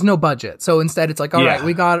there. There's no budget. So instead it's like, all right,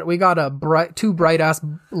 we got two bright ass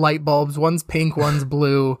light bulbs. One's pink, one's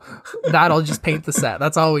blue. That'll just paint the set.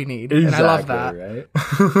 That's all we need. Exactly, and I love that.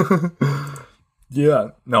 Right?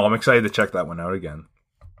 Yeah. No, I'm excited to check that one out again.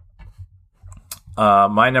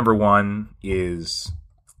 My number one is,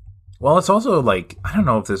 well, it's also like, I don't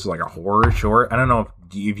know if this is like a horror short. I don't know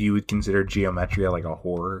if you would consider Geometria like a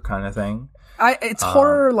horror kind of thing. It's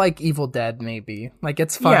horror like Evil Dead, maybe. Like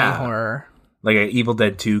it's funny horror. Like an Evil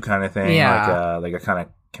Dead 2 kind of thing. Yeah. Like a kind of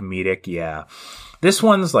comedic. Yeah. This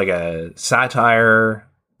one's like a satire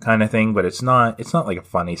kind of thing, but it's not like a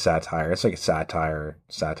funny satire. It's like a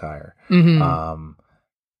satire. And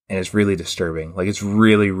it's really disturbing. Like it's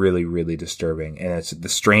really, really, really disturbing. And it's The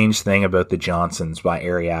Strange Thing About the Johnsons by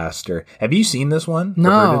Ari Aster. Have you seen this one?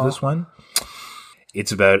 No. Heard of this one?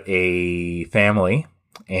 It's about a family,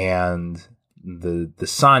 and the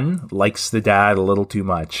son likes the dad a little too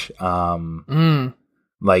much.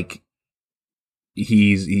 Like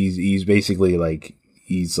he's basically like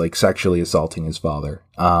he's like sexually assaulting his father.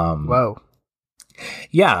 Whoa.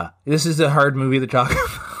 Yeah, this is a hard movie to talk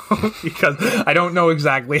about because I don't know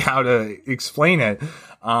exactly how to explain it.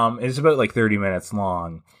 It's about like 30 minutes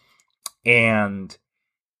long, and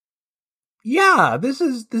yeah, this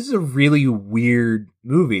is a really weird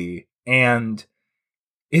movie, and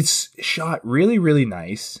it's shot really, really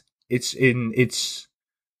nice. It's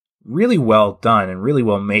really well done and really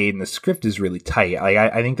well made, and the script is really tight.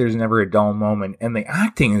 I think there's never a dull moment, and the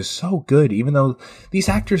acting is so good, even though these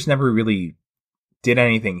actors never really did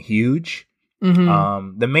anything huge.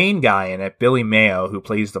 The main guy in it, Billy Mayo, who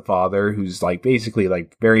plays the father, who's like basically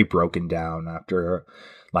like very broken down after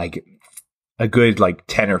like a good like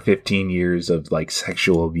 10 or 15 years of like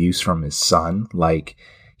sexual abuse from his son. Like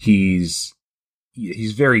he's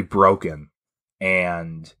very broken,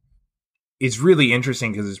 and it's really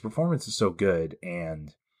interesting because his performance is so good,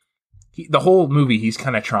 and the whole movie he's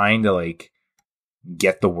kind of trying to like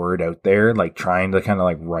get the word out there, like trying to kind of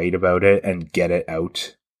like write about it and get it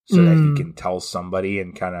out so that he can tell somebody,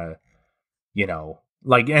 and kind of, you know,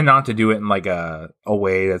 like, and not to do it in like a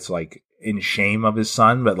way that's like in shame of his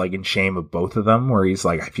son, but like in shame of both of them, where he's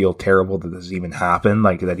like, I feel terrible that this even happened,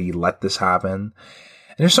 like that he let this happen.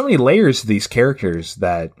 And there's so many layers to these characters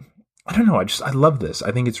that I don't know. I love this.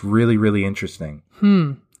 I think it's really, really interesting.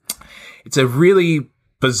 It's a really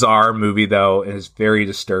bizarre movie, though, and it's very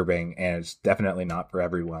disturbing, and it's definitely not for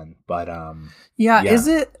everyone. But yeah. Is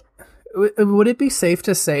it? Would it be safe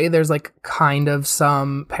to say there's like kind of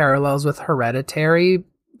some parallels with Hereditary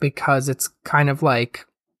because it's kind of like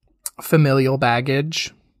familial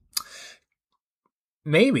baggage?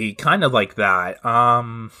 Maybe, kind of like that.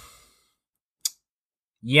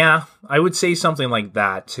 Yeah, I would say something like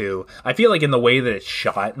that too. I feel like in the way that it's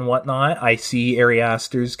shot and whatnot, I see Ari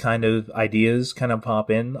Aster's kind of ideas kind of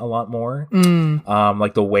pop in a lot more.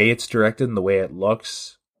 Like the way it's directed and the way it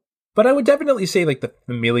looks. But I would definitely say like the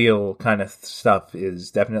familial kind of stuff is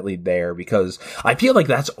definitely there because I feel like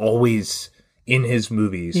that's always in his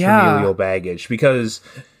movies, familial baggage. Because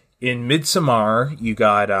in Midsommar, you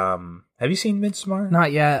got, have you seen Midsommar?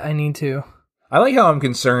 Not yet. I need to. I like how I'm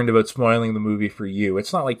concerned about spoiling the movie for you.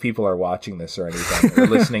 It's not like people are watching this or anything or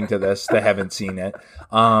listening to this that haven't seen it.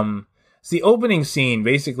 It's the opening scene.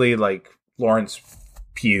 Basically, like Florence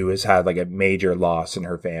Pugh has had like a major loss in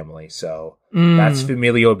her family, so that's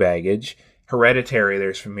familial baggage. Hereditary,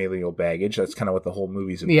 there's familial baggage. That's kind of what the whole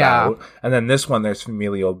movie's about. Yeah. And then this one, there's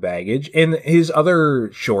familial baggage. And his other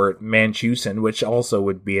short, Manchusen, which also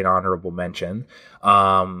would be an honorable mention.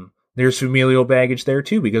 There's familial baggage there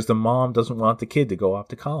too, because the mom doesn't want the kid to go off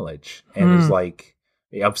to college and is like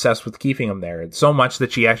obsessed with keeping him there. It's so much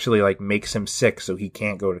that she actually like makes him sick so he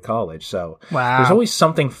can't go to college. So there's always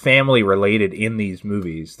something family related in these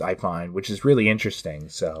movies, I find, which is really interesting.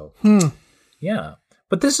 So yeah.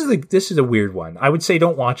 But this is a weird one. I would say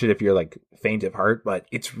don't watch it if you're like faint of heart, but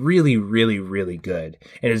it's really, really, really good.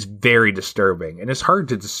 And it's very disturbing. And it's hard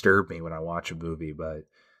to disturb me when I watch a movie, but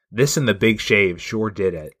this and The Big Shave sure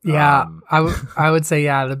did it. Yeah, I would say,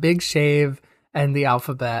 The Big Shave and The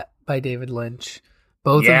Alphabet by David Lynch.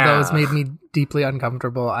 Both of those made me deeply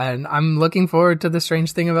uncomfortable. And I'm looking forward to The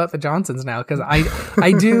Strange Thing About the Johnsons now, because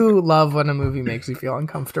I do love when a movie makes me feel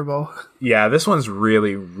uncomfortable. Yeah, this one's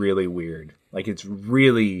really, really weird. Like, it's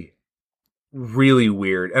really, really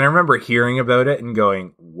weird. And I remember hearing about it and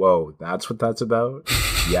going, whoa, that's what that's about?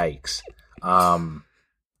 Yikes.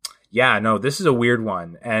 Yeah, no, this is a weird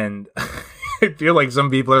one. And I feel like some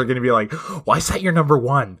people are going to be like, why is that your number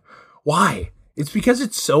one? Why? It's because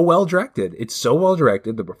it's so well directed. It's so well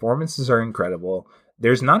directed. The performances are incredible.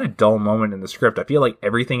 There's not a dull moment in the script. I feel like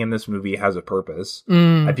everything in this movie has a purpose.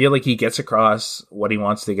 I feel like he gets across what he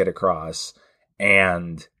wants to get across.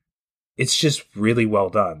 And it's just really well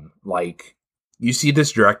done. Like, you see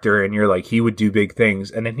this director and you're like, he would do big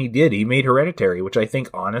things. And then he did. He made Hereditary, which I think,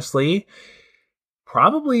 honestly,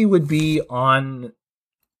 probably would be on...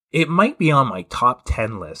 It might be on my top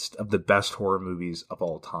 10 list of the best horror movies of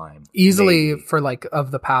all time. Easily, maybe. For like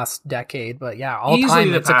of the past decade, but yeah, all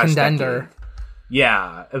time it's a contender. Decade.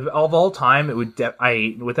 Yeah, of all time, it would.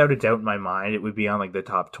 Without a doubt in my mind, it would be on like the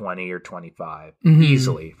top 20 or 25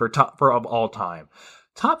 easily for of all time.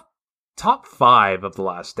 Top 5 of the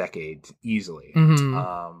last decade easily.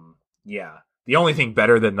 Yeah. The only thing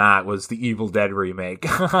better than that was the Evil Dead remake.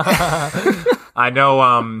 I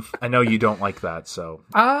know you don't like that, so.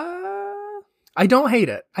 I don't hate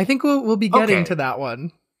it. I think we'll be getting to that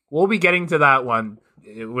one. We'll be getting to that one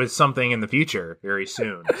with something in the future very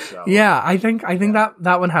soon. So. Yeah, I think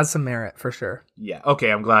that one has some merit for sure. Yeah.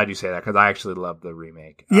 Okay, I'm glad you say that because I actually love the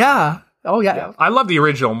remake. Yeah. Yeah. I love the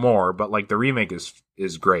original more, but like the remake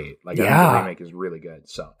is great. Like I think the remake is really good.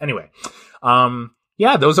 So anyway,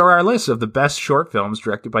 yeah, those are our lists of the best short films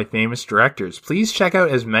directed by famous directors. Please check out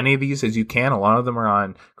as many of these as you can. A lot of them are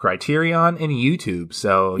on Criterion and YouTube.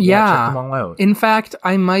 So check them all out. In fact,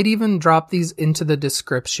 I might even drop these into the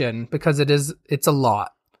description because it's a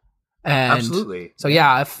lot. And absolutely. So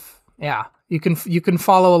you can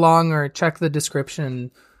follow along or check the description.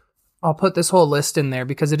 I'll put this whole list in there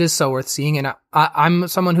because it is so worth seeing. And I'm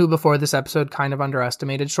someone who before this episode kind of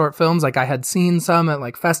underestimated short films. Like I had seen some at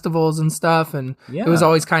like festivals and stuff, and it was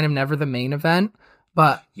always kind of never the main event.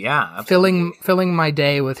 But filling my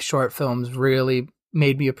day with short films really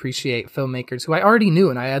made me appreciate filmmakers who I already knew,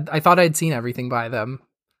 and I thought I'd seen everything by them.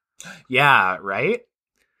 Yeah, right?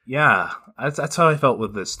 Yeah, that's how I felt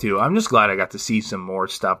with this too. I'm just glad I got to see some more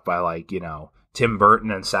stuff by like, Tim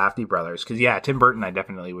Burton and Safdie brothers. Because, Tim Burton, I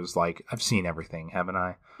definitely was like, I've seen everything, haven't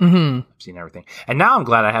I? Mm-hmm. I've seen everything. And now I'm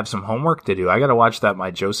glad I have some homework to do. I got to watch that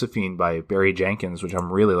My Josephine by Barry Jenkins, which I'm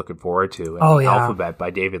really looking forward to. And Alphabet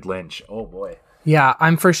by David Lynch. Oh, boy. Yeah,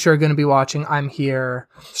 I'm for sure going to be watching I'm Here,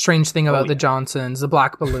 Strange Thing About the Johnsons, The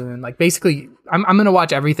Black Balloon. Like, basically, I'm going to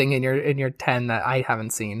watch everything in your 10 that I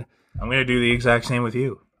haven't seen. I'm going to do the exact same with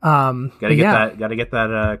you. Gotta get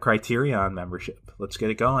that Criterion membership. Let's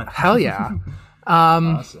get it going. Hell yeah.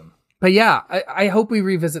 Awesome. But yeah, I hope we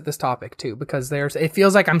revisit this topic too, because it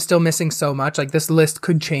feels like I'm still missing so much. Like this list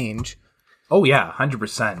could change. Oh yeah,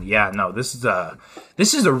 100%. Yeah, no, this is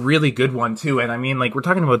a really good one too. And I mean, like, we're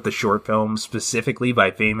talking about the short films specifically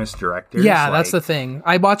by famous directors. Yeah, that's the thing.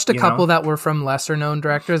 I watched a couple that were from lesser known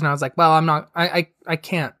directors, and I was like, well, I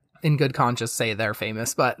can't in good conscience say they're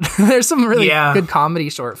famous, but there's some really good comedy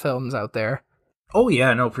short films out there. Oh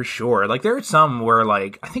yeah, no, for sure. Like, there are some where,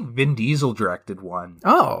 like, I think Vin Diesel directed one.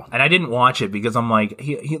 Oh. And I didn't watch it because I'm like,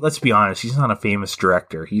 he let's be honest, he's not a famous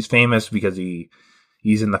director. He's famous because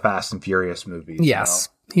he's in the Fast and Furious movies. Yes.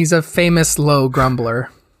 He's a famous low grumbler.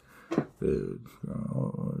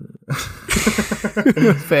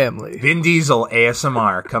 Family. Vin Diesel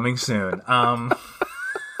ASMR coming soon.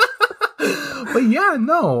 But yeah,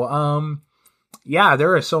 no. Yeah,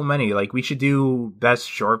 there are so many. Like, we should do best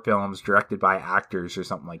short films directed by actors or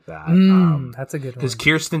something like that. That's a good one. Because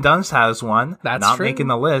Kirsten Dunst has one. That's not true. Making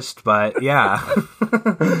the list, but yeah.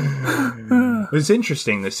 It's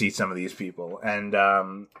interesting to see some of these people. And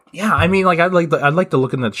yeah, I mean, like, I'd like to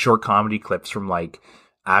look in the short comedy clips from, like,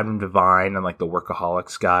 Adam Devine and, like, the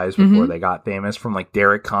Workaholics guys before they got famous, from, like,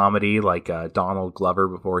 Derek Comedy, like Donald Glover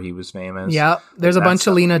before he was famous. Yeah, there's a bunch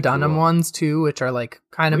of Lena Dunham ones too, which are, like,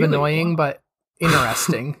 kind of really annoying, but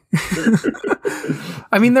interesting.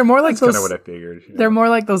 I mean, they're more like those. Kind of what I figured. They're more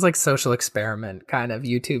like those, like, social experiment kind of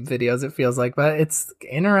YouTube videos. It feels like, but it's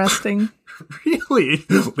interesting. Really,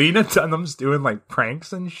 Lena Dunham's doing, like,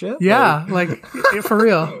 pranks and shit. Yeah, like for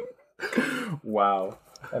real. Wow,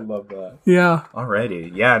 I love that. Yeah.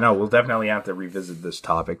 Alrighty, yeah, no, we'll definitely have to revisit this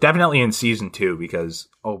topic. Definitely in season 2, because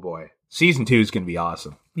oh boy, season 2 is going to be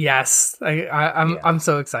awesome. Yes, I'm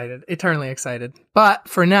so excited, eternally excited. But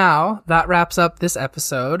for now, that wraps up this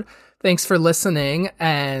episode. Thanks for listening,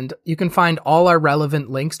 and you can find all our relevant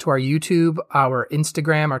links to our YouTube, our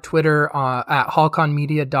Instagram, our Twitter at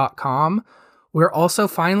halconmedia.com. We're also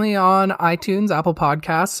finally on iTunes, Apple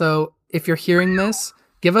Podcasts, so if you're hearing this,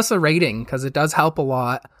 give us a rating, because it does help a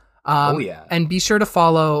lot. And be sure to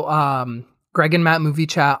follow Greg and Matt Movie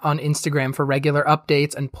Chat on Instagram for regular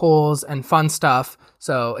updates and polls and fun stuff.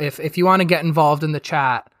 So if you want to get involved in the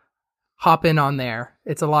chat, hop in on there.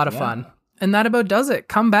 It's a lot of fun. And that about does it.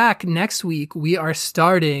 Come back next week. We are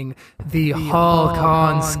starting the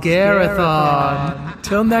HalCon Scare-a-thon.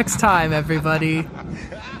 Till next time, everybody.